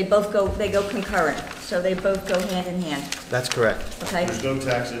 They go concurrent, so they both go hand in hand. That's correct. Okay. There's no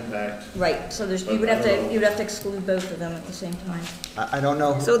tax impact. Right. So you would have to exclude both of them at the same time. I don't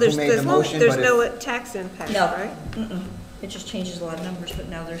know So who made the motion, there's but no tax impact, No. right? It just changes a lot of numbers, but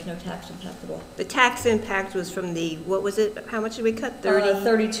no, there's no tax impact at all. The tax impact was from what was it, how much did we cut?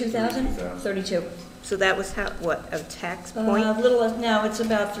 32,000? 32. So that was a tax point? A little less, no, it's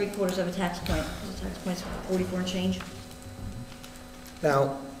about 3/4 of a tax point. The tax point's 44 and change.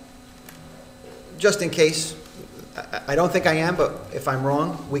 Now, just in case, I don't think I am, but if I'm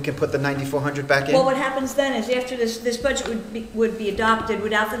wrong, we can put the 9,400 back in? Well, what happens then is after this budget would be adopted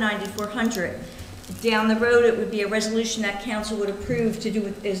without the 9,400, down the road, it would be a resolution that council would approve to do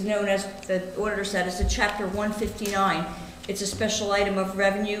what is known as, the auditor said, as a Chapter 159. It's a special item of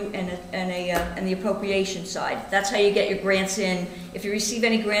revenue and the appropriation side. That's how you get your grants in. If you receive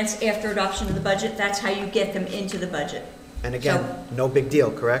any grants after adoption of the budget, that's how you get them into the budget. And again, no big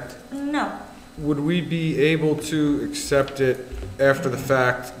deal, correct? No. Would we be able to accept it after the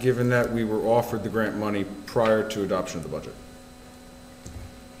fact, given that we were offered the grant money prior to adoption of the budget?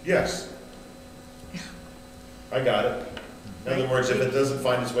 Yes. I got it. In other words, if it doesn't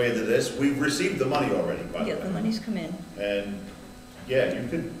find its way into this, we've received the money already, by the way. Yeah, the money's come in. And, yeah, you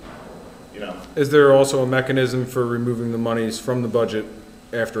could, Is there also a mechanism for removing the monies from the budget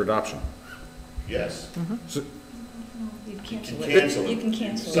after adoption? Yes. So, You can cancel You it. can cancel it. You can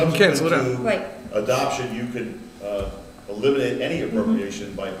cancel it. Subsequent cancel it out. to Right. adoption, you could eliminate any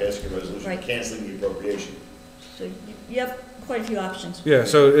appropriation by passing a resolution Right. canceling the appropriation. So you have quite a few options. yeah,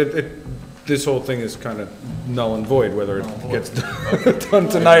 so this whole thing is kind of null and void, whether it gets done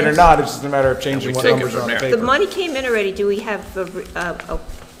tonight or not. It's just a matter of changing what numbers are on the paper. The money came in already. Do we have a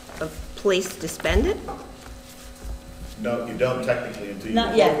place to spend it? No, you don't technically until you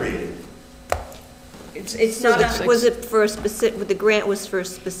Not yet. appropriate it. It's not, Was it for a specific, the grant was for a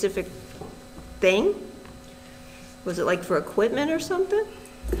specific thing? Was it like for equipment or something?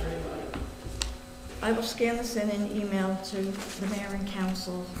 I will scan this in an email to the mayor and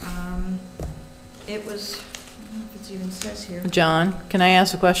council. It was, I don't know if it even says here. John, can I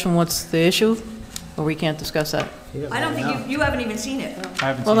ask a question? What's the issue? Or we can't discuss that? I don't think you haven't even seen it. I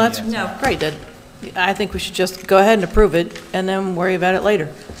haven't Well, seen it that's yet. No. great, then. I think we should just go ahead and approve it and then worry about it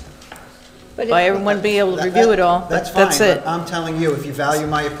later. By everyone being able to review it all, That's fine, that's it. but I'm telling you, if you value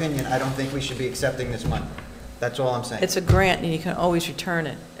my opinion, I don't think we should be accepting this money. That's all I'm saying. It's a grant and you can always return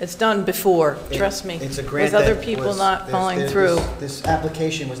it. It's done before, trust me. It's a grant With other that people was- not following through. This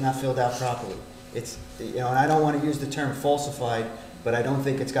application was not filled out properly. It's, and I don't want to use the term falsified, but I don't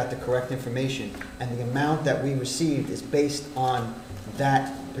think it's got the correct information. And the amount that we received is based on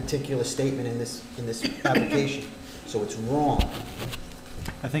that particular statement in this application. So it's wrong.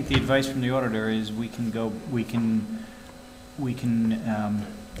 I think the advice from the auditor is we can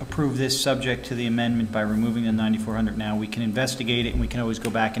approve this subject to the amendment by removing the 9,400 now. We can investigate it, and we can always go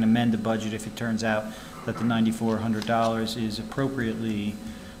back and amend the budget if it turns out that the $9,400 is appropriately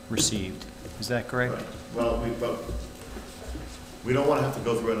received. Is that correct? Right. Well, we don't want to have to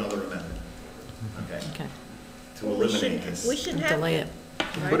go through another amendment, okay? To eliminate this. We shouldn't have Delay to. it.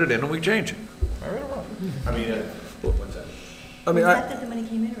 Put it in and we change it. I mean, what's that? The fact that the money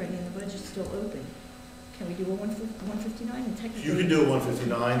came in already and the budget's still open, can we do a 159 and technically? You can do a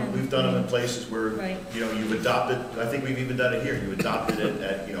 159. We've done them in places where, Right. you've adopted, I think we've even done it here. You adopted it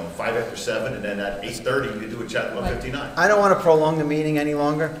at, 5 after 7, and then at 8:30, you do a chapter 159. I don't want to prolong the meeting any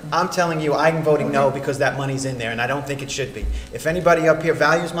longer. I'm telling you, I'm voting no because that money's in there, and I don't think it should be. If anybody up here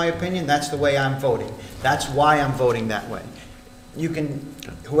values my opinion, that's the way I'm voting. That's why I'm voting that way. You can,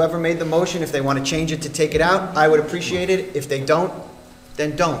 whoever made the motion, if they want to change it to take it out, I would appreciate it. If they don't,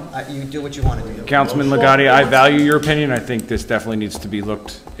 then don't. You do what you want to do. Councilman Legati, I value your opinion. I think this definitely needs to be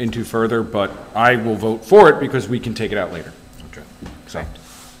looked into further, but I will vote for it because we can take it out later. Okay. So,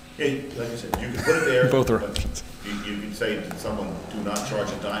 Yeah, like I said, you can put it there. Both are but options. You can say to someone, do not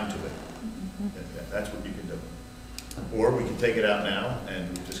charge a dime to it. That's what you can do. Or we can take it out now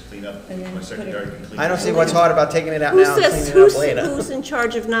and just clean up, And then my put secretary it- can clean it up. I don't see what's hard about taking it out Who now and says, cleaning it up later. who's in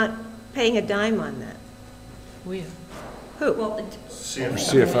charge of not paying a dime on that? We, Who? Well,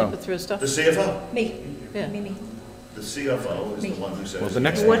 CFO. put through stuff. The CFO. me, Yeah. me. The CFO is the one who says. Well, the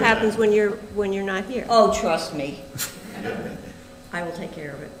next- What happens when you're not here? Oh, trust me. I will take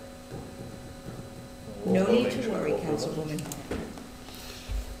care of it. No need to worry, Councilwoman.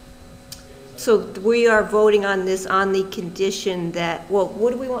 So we are voting on this on the condition that, well,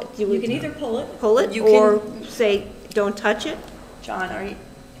 what do we want? Do we You can either pull it. pull it You or can- say, don't touch it? John, are you,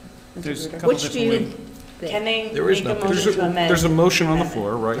 There's a couple Which do different you ways. think? can they There is make a no- motion to amend? There's a motion on the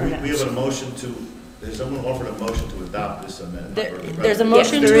floor, right? We have a motion to, has someone offered a motion to adopt this amendment? There's a Yes,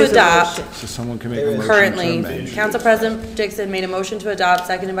 motion there to is a adopt. motion. So someone can make a motion to Currently, amend. Council President Dixon made a motion to adopt,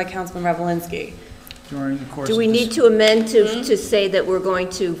 seconded by Councilman Revelinsky. During the course Do of we this- need to amend to say that we're going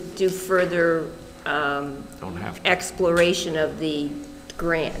to do further Don't have to. exploration of the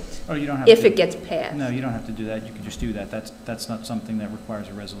grant? Oh, you don't have to. If it gets passed? No, you don't have to do that. You can just do that. That's not something that requires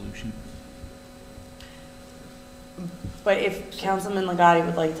a resolution. But if Councilman Legati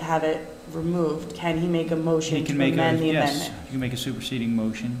would like to have it removed, can he make a motion You to can make amend a, the yes, amendment? you can make a superseding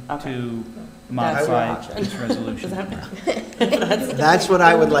motion Okay. to That's your modify option. this resolution. That's what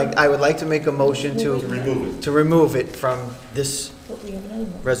I would like. I would like to make a motion remove it. to remove it from this But we have another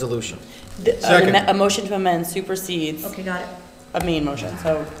one. resolution. Second. A motion to amend supersedes Okay, got it. a main motion,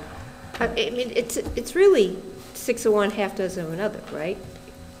 so I mean, it's really 6 of one, half dozen of another, right?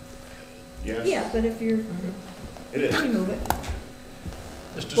 Yes, Yeah, but if you're, it is. remove it.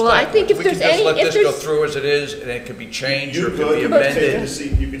 Mr. Well, I think if we can there's any- just let if this go there's- through as it is, and it could be changed, You or it could be could say to the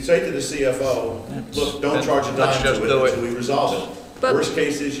amended. you could say to the CFO, look, don't Then charge a let's dime just to do it it. until we resolve it. But- Worst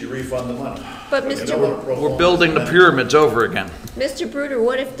case is you refund the money. But You Mr. don't wanna prolong We're building the this. pyramids over again. Mr. Bruder,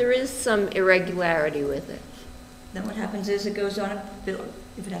 what if there is some irregularity with it? Then what happens is it goes on a bill,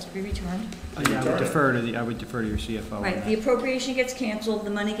 if it has to be returned. Yeah, I would defer to your CFO. on Right, that. the appropriation gets canceled, the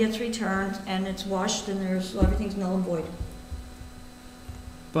money gets returned, and it's washed, and everything's null and void.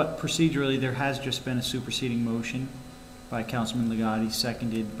 But procedurally, there has just been a superseding motion by Councilman Legati,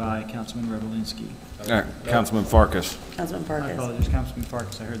 seconded by Councilman Revelinsky. Councilman Farkas. Councilman I Farkas. apologize, Councilman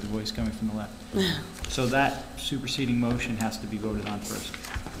Farkas, I heard the voice coming from the left. So that superseding motion has to be voted on first.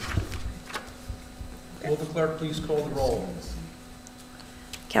 Will the clerk please call the roll?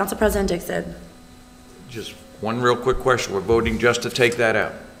 Council President Dixon. Just one real quick question. We're voting just to take that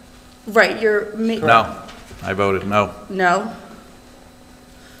out? Right, No. I voted no. No.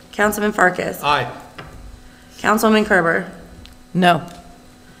 Councilman Farkas. Aye. Councilwoman Kerber. No.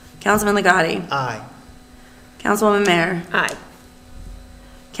 Councilman Legati. Aye. Councilwoman Mayer. Aye.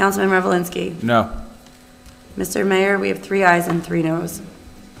 Councilman Revelinsky. No. Mr. Mayor, we have 3 ayes and 3 noes.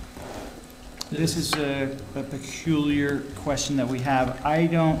 This is a peculiar question that we have. I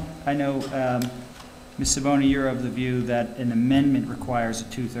know, Ms. Saboni, you're of the view that an amendment requires a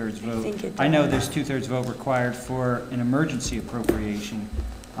 2/3 vote. think it I know does. there's 2/3 vote required for an emergency appropriation.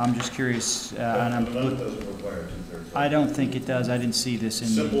 I'm just curious, and An amendment doesn't require a 2/3 vote. I don't think it does. I didn't see this in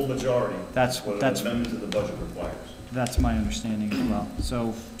the... Simple majority. That's what an amendment to the budget requires. That's my understanding as well.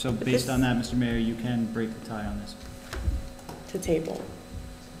 So based on that, Mr. Mayor, you can break the tie on this. To table.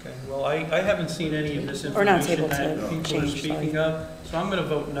 Okay, well, I haven't seen any of this Or not information table, that to people are change, speaking of, so I'm going to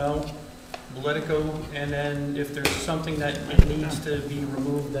vote no. We'll let it go, and then if there's something that it needs to be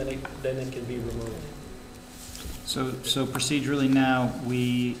removed, then it can be removed. So procedurally now,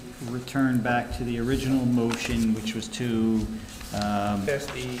 we return back to the original motion, which was to Pass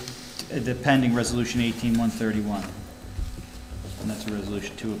the pending Resolution 18-131. And that's a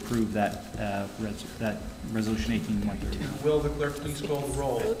resolution to approve that, that Resolution 18-131. Will the clerk please call the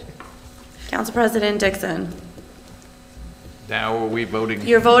roll? Council President Dixon. Now are we voting?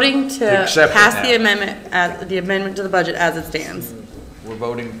 You're voting to accept it pass now. the amendment to the budget as it stands. We're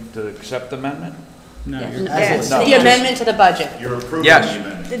voting to accept the amendment? No, Yeah. you're... Yes. No. The amendment to the budget. You're approving Yes. the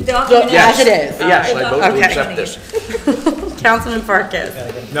amendment. The document Yes. As it is. Yes, I vote to Okay. accept this. Councilman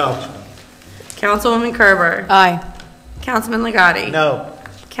Farkas. No. Councilwoman Kerber. Aye. Councilman Legati. No.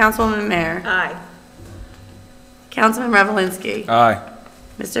 Councilwoman Mayer. Aye. Councilman Revelinsky. Aye.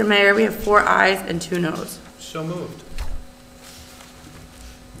 Mr. Mayor, we have 4 ayes and 2 noes. So moved.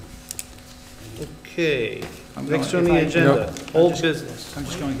 Okay, I'm next going- on if the I- agenda, old business. I'm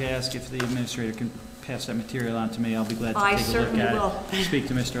just going to ask if the administrator can pass that material on to me. I'll be glad to I take a look certainly at will. it. Speak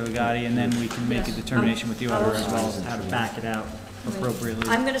to Mr. Legati, and then we can make a Yes. determination with the auditor as well as how to back it out appropriately.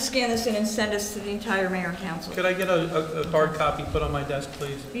 I'm going to scan this in and send this to the entire mayor and council. Could I get a hard copy put on my desk,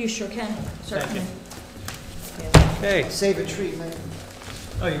 please? You sure can, certainly. Okay. Save a treat, man.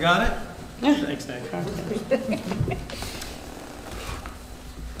 Oh, you got it? Thanks, Nick.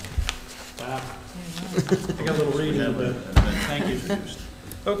 Wow. I got a little reading, but thank you.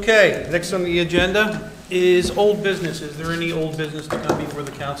 Okay, next on the agenda is old business. Is there any old business to come before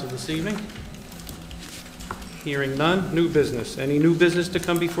the council this evening? Hearing none. New business. Any new business to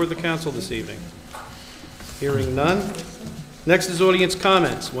come before the council this evening? Hearing none. Next is audience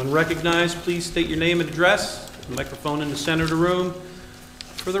comments. When recognized, please state your name and address. The microphone in the center of the room.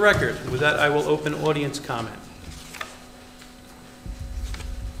 For the record, with that, I will open audience comment.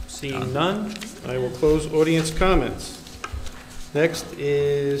 Seeing none, I will close audience comments. Next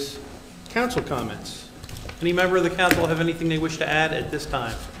is council comments. Any member of the council have anything they wish to add at this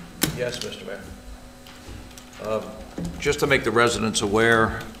time? Yes, Mr. Mayor. Just to make the residents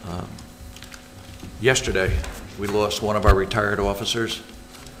aware, yesterday, we lost one of our retired officers,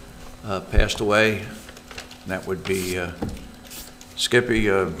 passed away. That would be Skippy.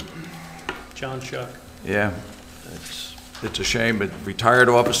 John Shuck. Yeah, it's a shame, but retired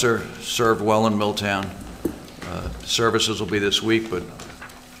officer, served well in Milltown. Services will be this week, but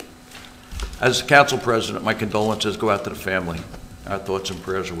as council president, my condolences go out to the family. Our thoughts and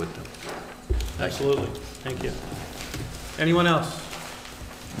prayers are with them. Absolutely. Thank you. Anyone else?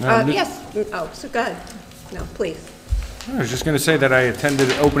 Yes. Oh, so go ahead. No, please. I was just going to say that I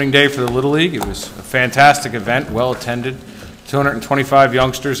attended opening day for the Little League. It was a fantastic event, well attended. 225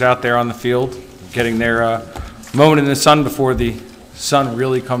 youngsters out there on the field, getting their moment in the sun before the sun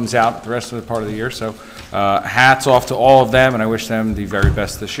really comes out the rest of the part of the year. So hats off to all of them, and I wish them the very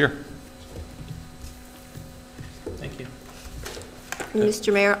best this year. Thank you.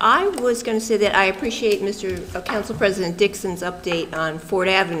 Mr. Mayor, I was going to say that I appreciate Council President Dixon's update on Ford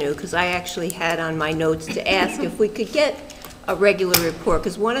Avenue, because I actually had on my notes to ask if we could get a regular report,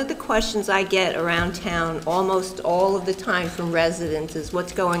 because one of the questions I get around town almost all of the time from residents is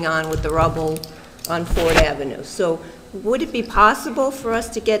what's going on with the rubble on Ford Avenue. So would it be possible for us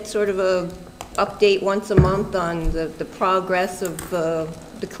to get sort of a update once a month on the progress of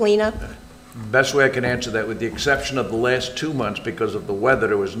the cleanup? Best way I can answer that, with the exception of the last 2 months, because of the weather,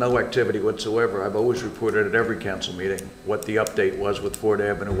 there was no activity whatsoever. I've always reported at every council meeting what the update was with Ford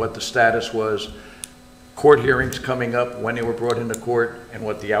Avenue, what the status was, court hearings coming up, when they were brought into court, and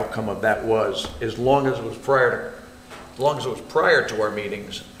what the outcome of that was, as long as it was prior to our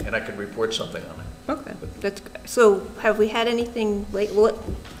meetings, and I could report something on it. Okay, so have we had anything late,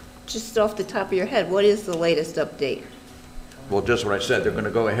 just off the top of your head, what is the latest update? Well, just what I said, they're going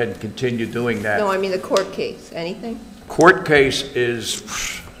to go ahead and continue doing that. No, I mean the court case, anything? Court case is,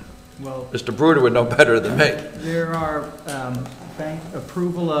 Well, Mr. Bruder would know better than me. there are bank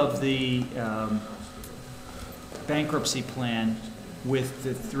approval of the bankruptcy plan with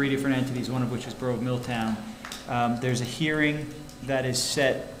the 3 different entities, one of which is Borough of Milltown. There's a hearing that is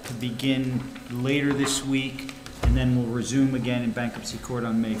set to begin later this week, and then we'll resume again in bankruptcy court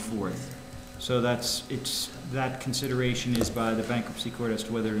on May 4th. So that consideration is by the bankruptcy court as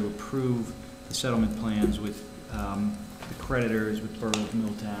to whether to approve the settlement plans with the creditors, with Borough of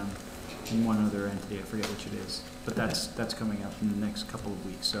Milltown, and one other entity, I forget which it is. But that's coming up in the next couple of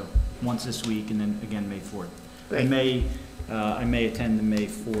weeks. So once this week, and then again May 4th. Great. I may attend the May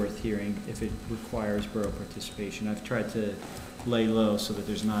 4th hearing if it requires borough participation. I've tried to lay low so that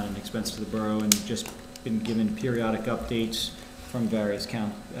there's not an expense to the borough, and just been given periodic updates from various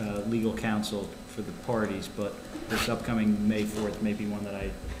legal counsel for the parties, but this upcoming May 4th may be one that I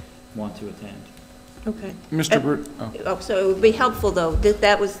want to attend. Okay. Mr. Brewer? Oh, so it would be helpful, though,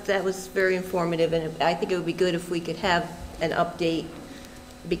 that was very informative, and I think it would be good if we could have an update,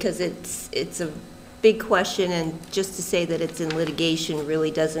 because it's a big question, and just to say that it's in litigation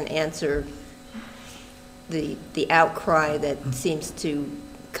really doesn't answer the outcry that seems to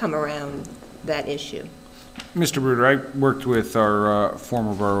come around that issue. Mr. Bruder, I worked with our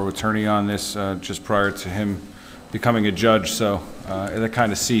former borough attorney on this just prior to him becoming a judge, so that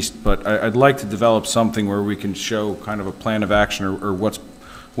kind of ceased. But I'd like to develop something where we can show kind of a plan of action, or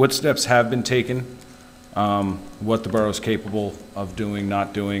what steps have been taken, what the borough is capable of doing,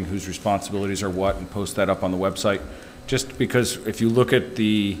 not doing, whose responsibilities are what, and post that up on the website. Just because if you look at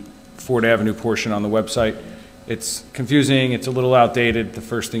the Ford Avenue portion on the website, it's confusing, it's a little outdated. The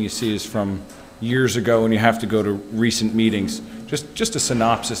first thing you see is from years ago, and you have to go to recent meetings. Just a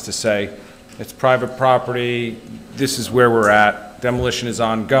synopsis to say, it's private property, this is where we're at, demolition is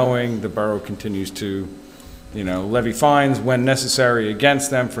ongoing, the borough continues to, levy fines when necessary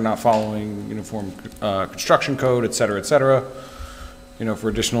against them for not following uniform construction code, et cetera, et cetera. For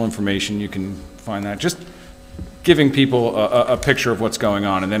additional information, you can find that. Just giving people a picture of what's going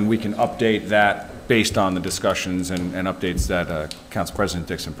on, and then we can update that based on the discussions and updates that Council President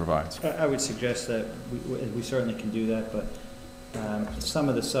Dixon provides. I would suggest that we certainly can do that, but some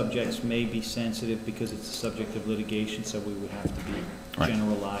of the subjects may be sensitive because it's a subject of litigation, so we would have to be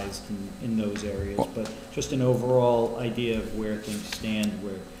generalized in those areas. But just an overall idea of where things stand,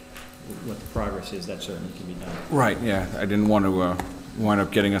 what the progress is, that certainly can be done. Right, yeah. I didn't want to wind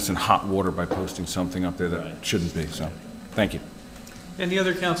up getting us in hot water by posting something up there that shouldn't be, so thank you. Any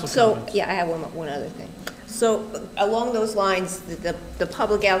other council comments? So, yeah, I have one other thing. So along those lines, the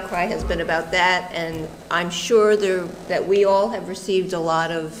public outcry has been about that, and I'm sure that we all have received a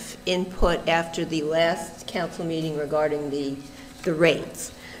lot of input after the last council meeting regarding the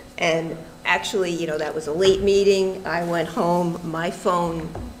rates. And actually, that was a late meeting. I went home, my phone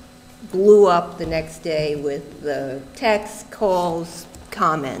blew up the next day with the texts, calls,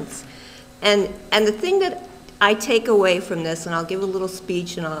 comments. And the thing that I take away from this, and I'll give a little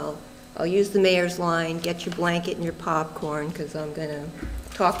speech, and I'll use the mayor's line, get your blanket and your popcorn, because I'm going to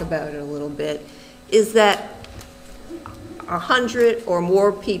talk about it a little bit, is that 100 or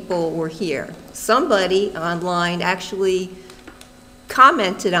more people were here. Somebody online actually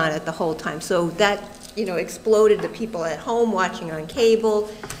commented on it the whole time. So that, exploded to people at home watching on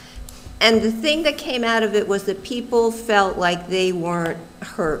cable. And the thing that came out of it was that people felt like they weren't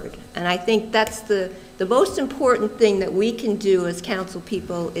heard. And I think that's the most important thing that we can do as council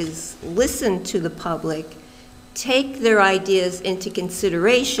people is listen to the public, take their ideas into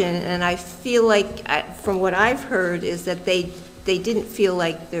consideration, and I feel like, from what I've heard, is that they didn't feel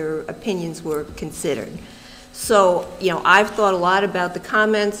like their opinions were considered. So, I've thought a lot about the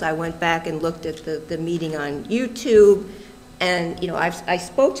comments. I went back and looked at the meeting on YouTube, and, I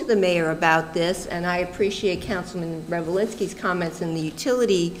spoke to the mayor about this, and I appreciate Councilman Revelinsky's comments in the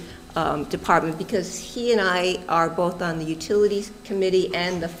utility department, because he and I are both on the Utilities Committee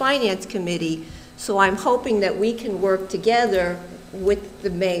and the Finance Committee, so I'm hoping that we can work together with the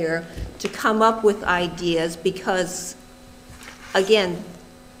mayor to come up with ideas, because, again,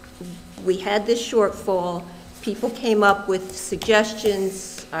 we had this shortfall. People came up with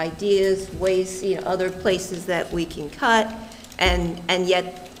suggestions, ideas, ways, other places that we can cut, and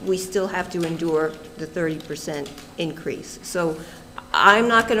yet we still have to endure the 30% increase. So I'm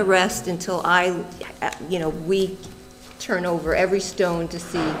not going to rest until we turn over every stone to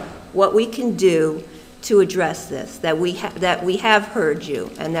see what we can do to address this, that we have heard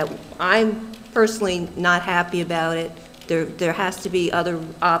you, and that I'm personally not happy about it. There has to be other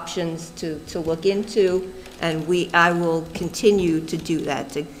options to look into, and I will continue to do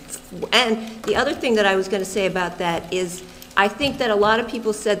that. And the other thing that I was going to say about that is, I think that a lot of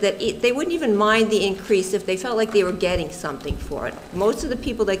people said that they wouldn't even mind the increase if they felt like they were getting something for it. Most of the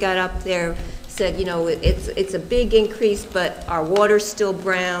people that got up there said, you know, it's a big increase, but our water's still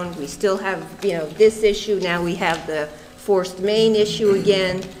brown. We still have, you know, this issue. Now we have the forced main issue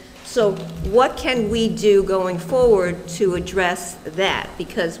again. So what can we do going forward to address that?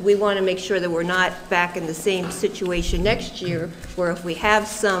 Because we want to make sure that we're not back in the same situation next year, where if we have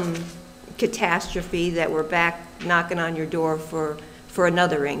some catastrophe, that we're back knocking on your door for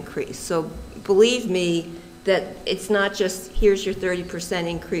another increase. So believe me that it's not just, here's your 30%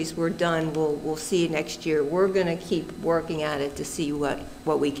 increase, we're done, we'll see you next year. We're going to keep working at it to see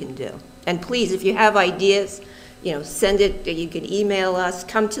what we can do. And please, if you have ideas, you know, send it, you can email us,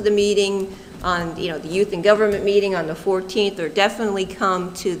 come to the meeting on, you know, the Youth and Government meeting on the 14th, or definitely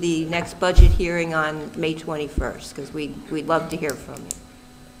come to the next budget hearing on May 21st, because we'd love to hear from you.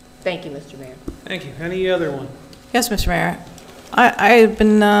 Thank you, Mr. Mayor. Thank you. Any other one? Yes, Mr. Mayor. I've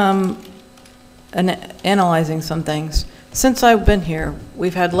been analyzing some things. Since I've been here,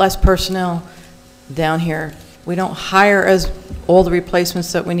 we've had less personnel down here. We don't hire as all the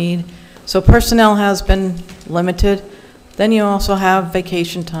replacements that we need. So personnel has been limited. Then you also have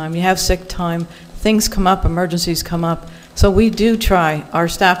vacation time. You have sick time. Things come up, emergencies come up. So we do try, our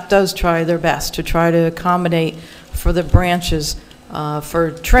staff does try their best to try to accommodate for the branches,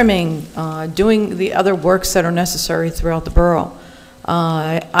 for trimming, doing the other works that are necessary throughout the borough.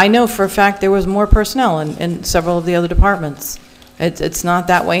 I know for a fact there was more personnel in several of the other departments. It's not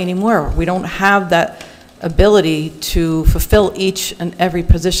that way anymore. We don't have that ability to fulfill each and every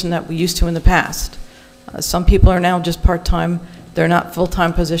position that we used to in the past. Some people are now just part-time. They're not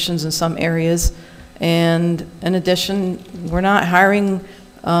full-time positions in some areas. And in addition, we're not hiring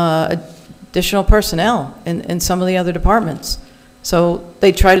additional personnel in some of the other departments. So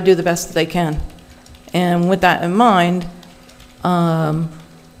they try to do the best that they can. And with that in mind,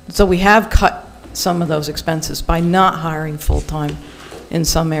 so we have cut some of those expenses by not hiring full-time in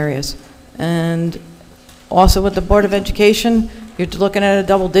some areas. And also with the Board of Education, you're looking at a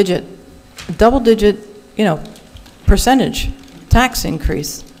double-digit, you know, percentage tax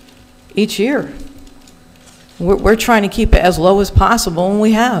increase each year. We're trying to keep it as low as possible, and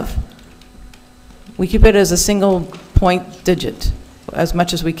we have. We keep it as a single point digit as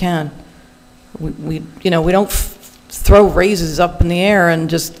much as we can. You know, we don't throw raises up in the air and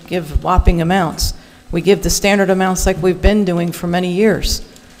just give whopping amounts. We give the standard amounts like we've been doing for many years.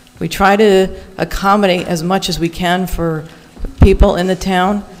 We try to accommodate as much as we can for people in the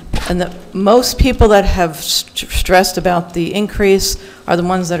town, and most people that have stressed about the increase are the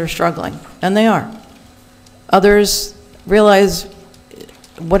ones that are struggling, and they are. Others realize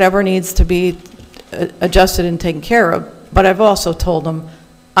whatever needs to be adjusted and taken care of, but I've also told them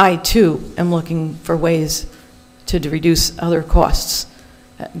I too am looking for ways to reduce other costs.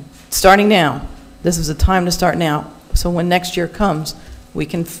 Starting now, this is the time to start now, so when next year comes, we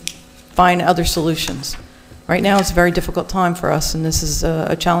can find other solutions. Right now, it's a very difficult time for us, and this is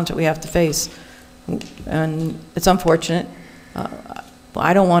a challenge that we have to face. And it's unfortunate.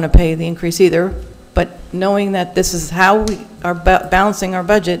 I don't want to pay the increase either, but knowing that this is how we are balancing our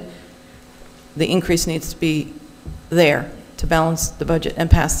budget, the increase needs to be there to balance the budget and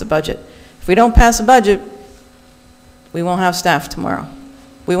pass the budget. If we don't pass the budget, we won't have staff tomorrow.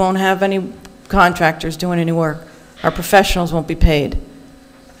 We won't have any contractors doing any work. Our professionals won't be paid.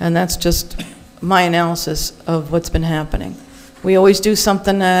 And that's just my analysis of what's been happening. We always do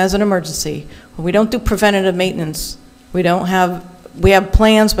something as an emergency. We don't do preventative maintenance. We have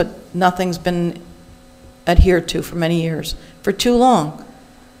plans, but nothing's been adhered to for many years, for too long.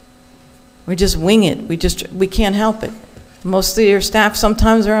 We just wing it. We can't help it. Most of your staff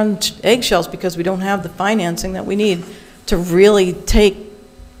sometimes are on eggshells because we don't have the financing that we need to really take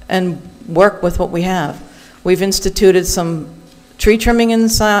and work with what we have. We've instituted some tree trimming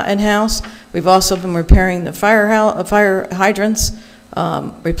in-house. We've also been repairing the fire hydrants,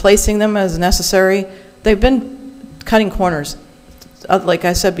 replacing them as necessary. They've been cutting corners, like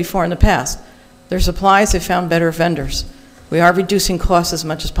I said before in the past. Their supplies, they found better vendors. We are reducing costs as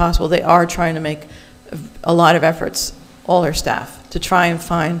much as possible. They are trying to make a lot of efforts, all our staff, to try and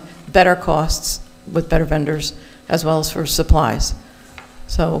find better costs with better vendors, as well as for supplies.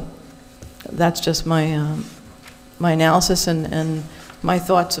 So that's just my my analysis and my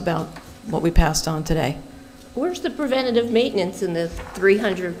thoughts about what we passed on today. Where's the preventative maintenance in the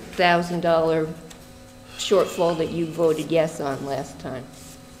 $300,000 shortfall that you voted yes on last time?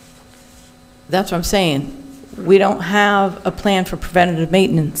 That's what I'm saying. We don't have a plan for preventative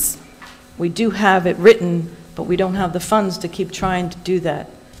maintenance. We do have it written, but we don't have the funds to keep trying to do that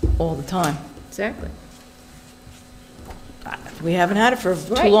all the time. Exactly. We haven't had it for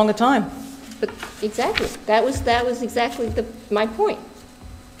too Right. long a time. But exactly, that was exactly my point,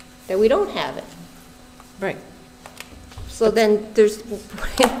 that we don't have it. Right. So then there's,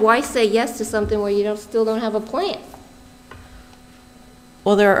 why say yes to something where you still don't have a plan?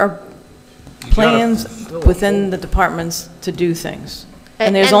 Well, there are plans within the departments to do things.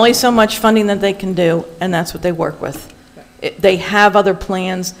 And there's only so much funding that they can do, and that's what they work with. They have other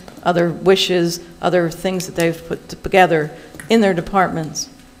plans, other wishes, other things that they've put together in their departments.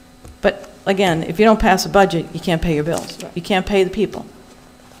 But again, if you don't pass a budget, you can't pay your bills. You can't pay the people.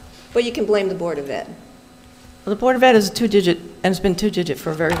 But you can blame the Board of Ed. Well, the Board of Ed is a two-digit, and it's been two-digit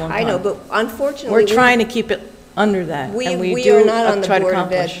for a very long time. I know, but unfortunately... We're trying to keep it under that, and we are do not on the try to Board of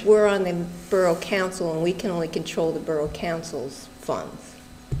accomplish. Ed. We're on the Borough Council, and we can only control the Borough Council's funds.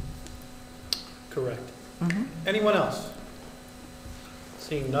 Correct. Anyone else?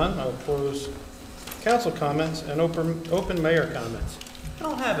 Seeing none, I will close council comments and open mayor comments. I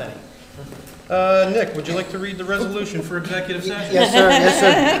don't have any. Nick, would you like to read the resolution for executive session? Yes, sir, yes,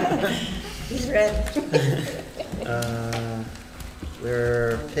 sir. He's read.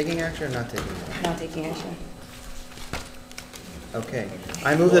 We're taking action or not taking action? Not taking action. Okay.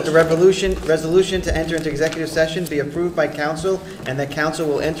 I move that the resolution to enter into executive session be approved by council, and that council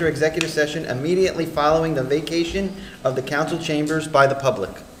will enter executive session immediately following the vacation of the council chambers by the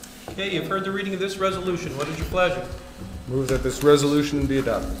public. Okay, you've heard the reading of this resolution. What is your pleasure? Move that this resolution be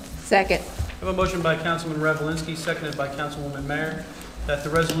adopted. Second. I have a motion by Councilman Revelinsky, seconded by Councilwoman Mayer, that the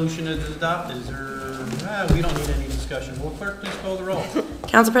resolution is adopted. Is there, we don't need any discussion. Will clerk please call the roll?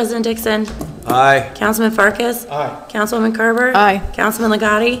 Council President Dixon. Aye. Councilman Farkas. Aye. Councilwoman Kerber. Aye. Councilman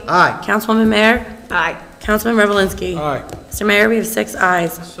Legati. Aye. Councilwoman Mayer. Aye. Councilman Revelinsky. Aye. Mr. Mayor, we have 6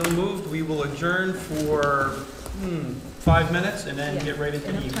 ayes. So moved. We will adjourn for 5 minutes and then get right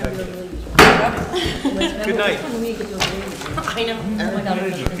into the executive. Good night. I know. Oh my God.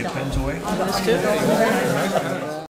 Depends away.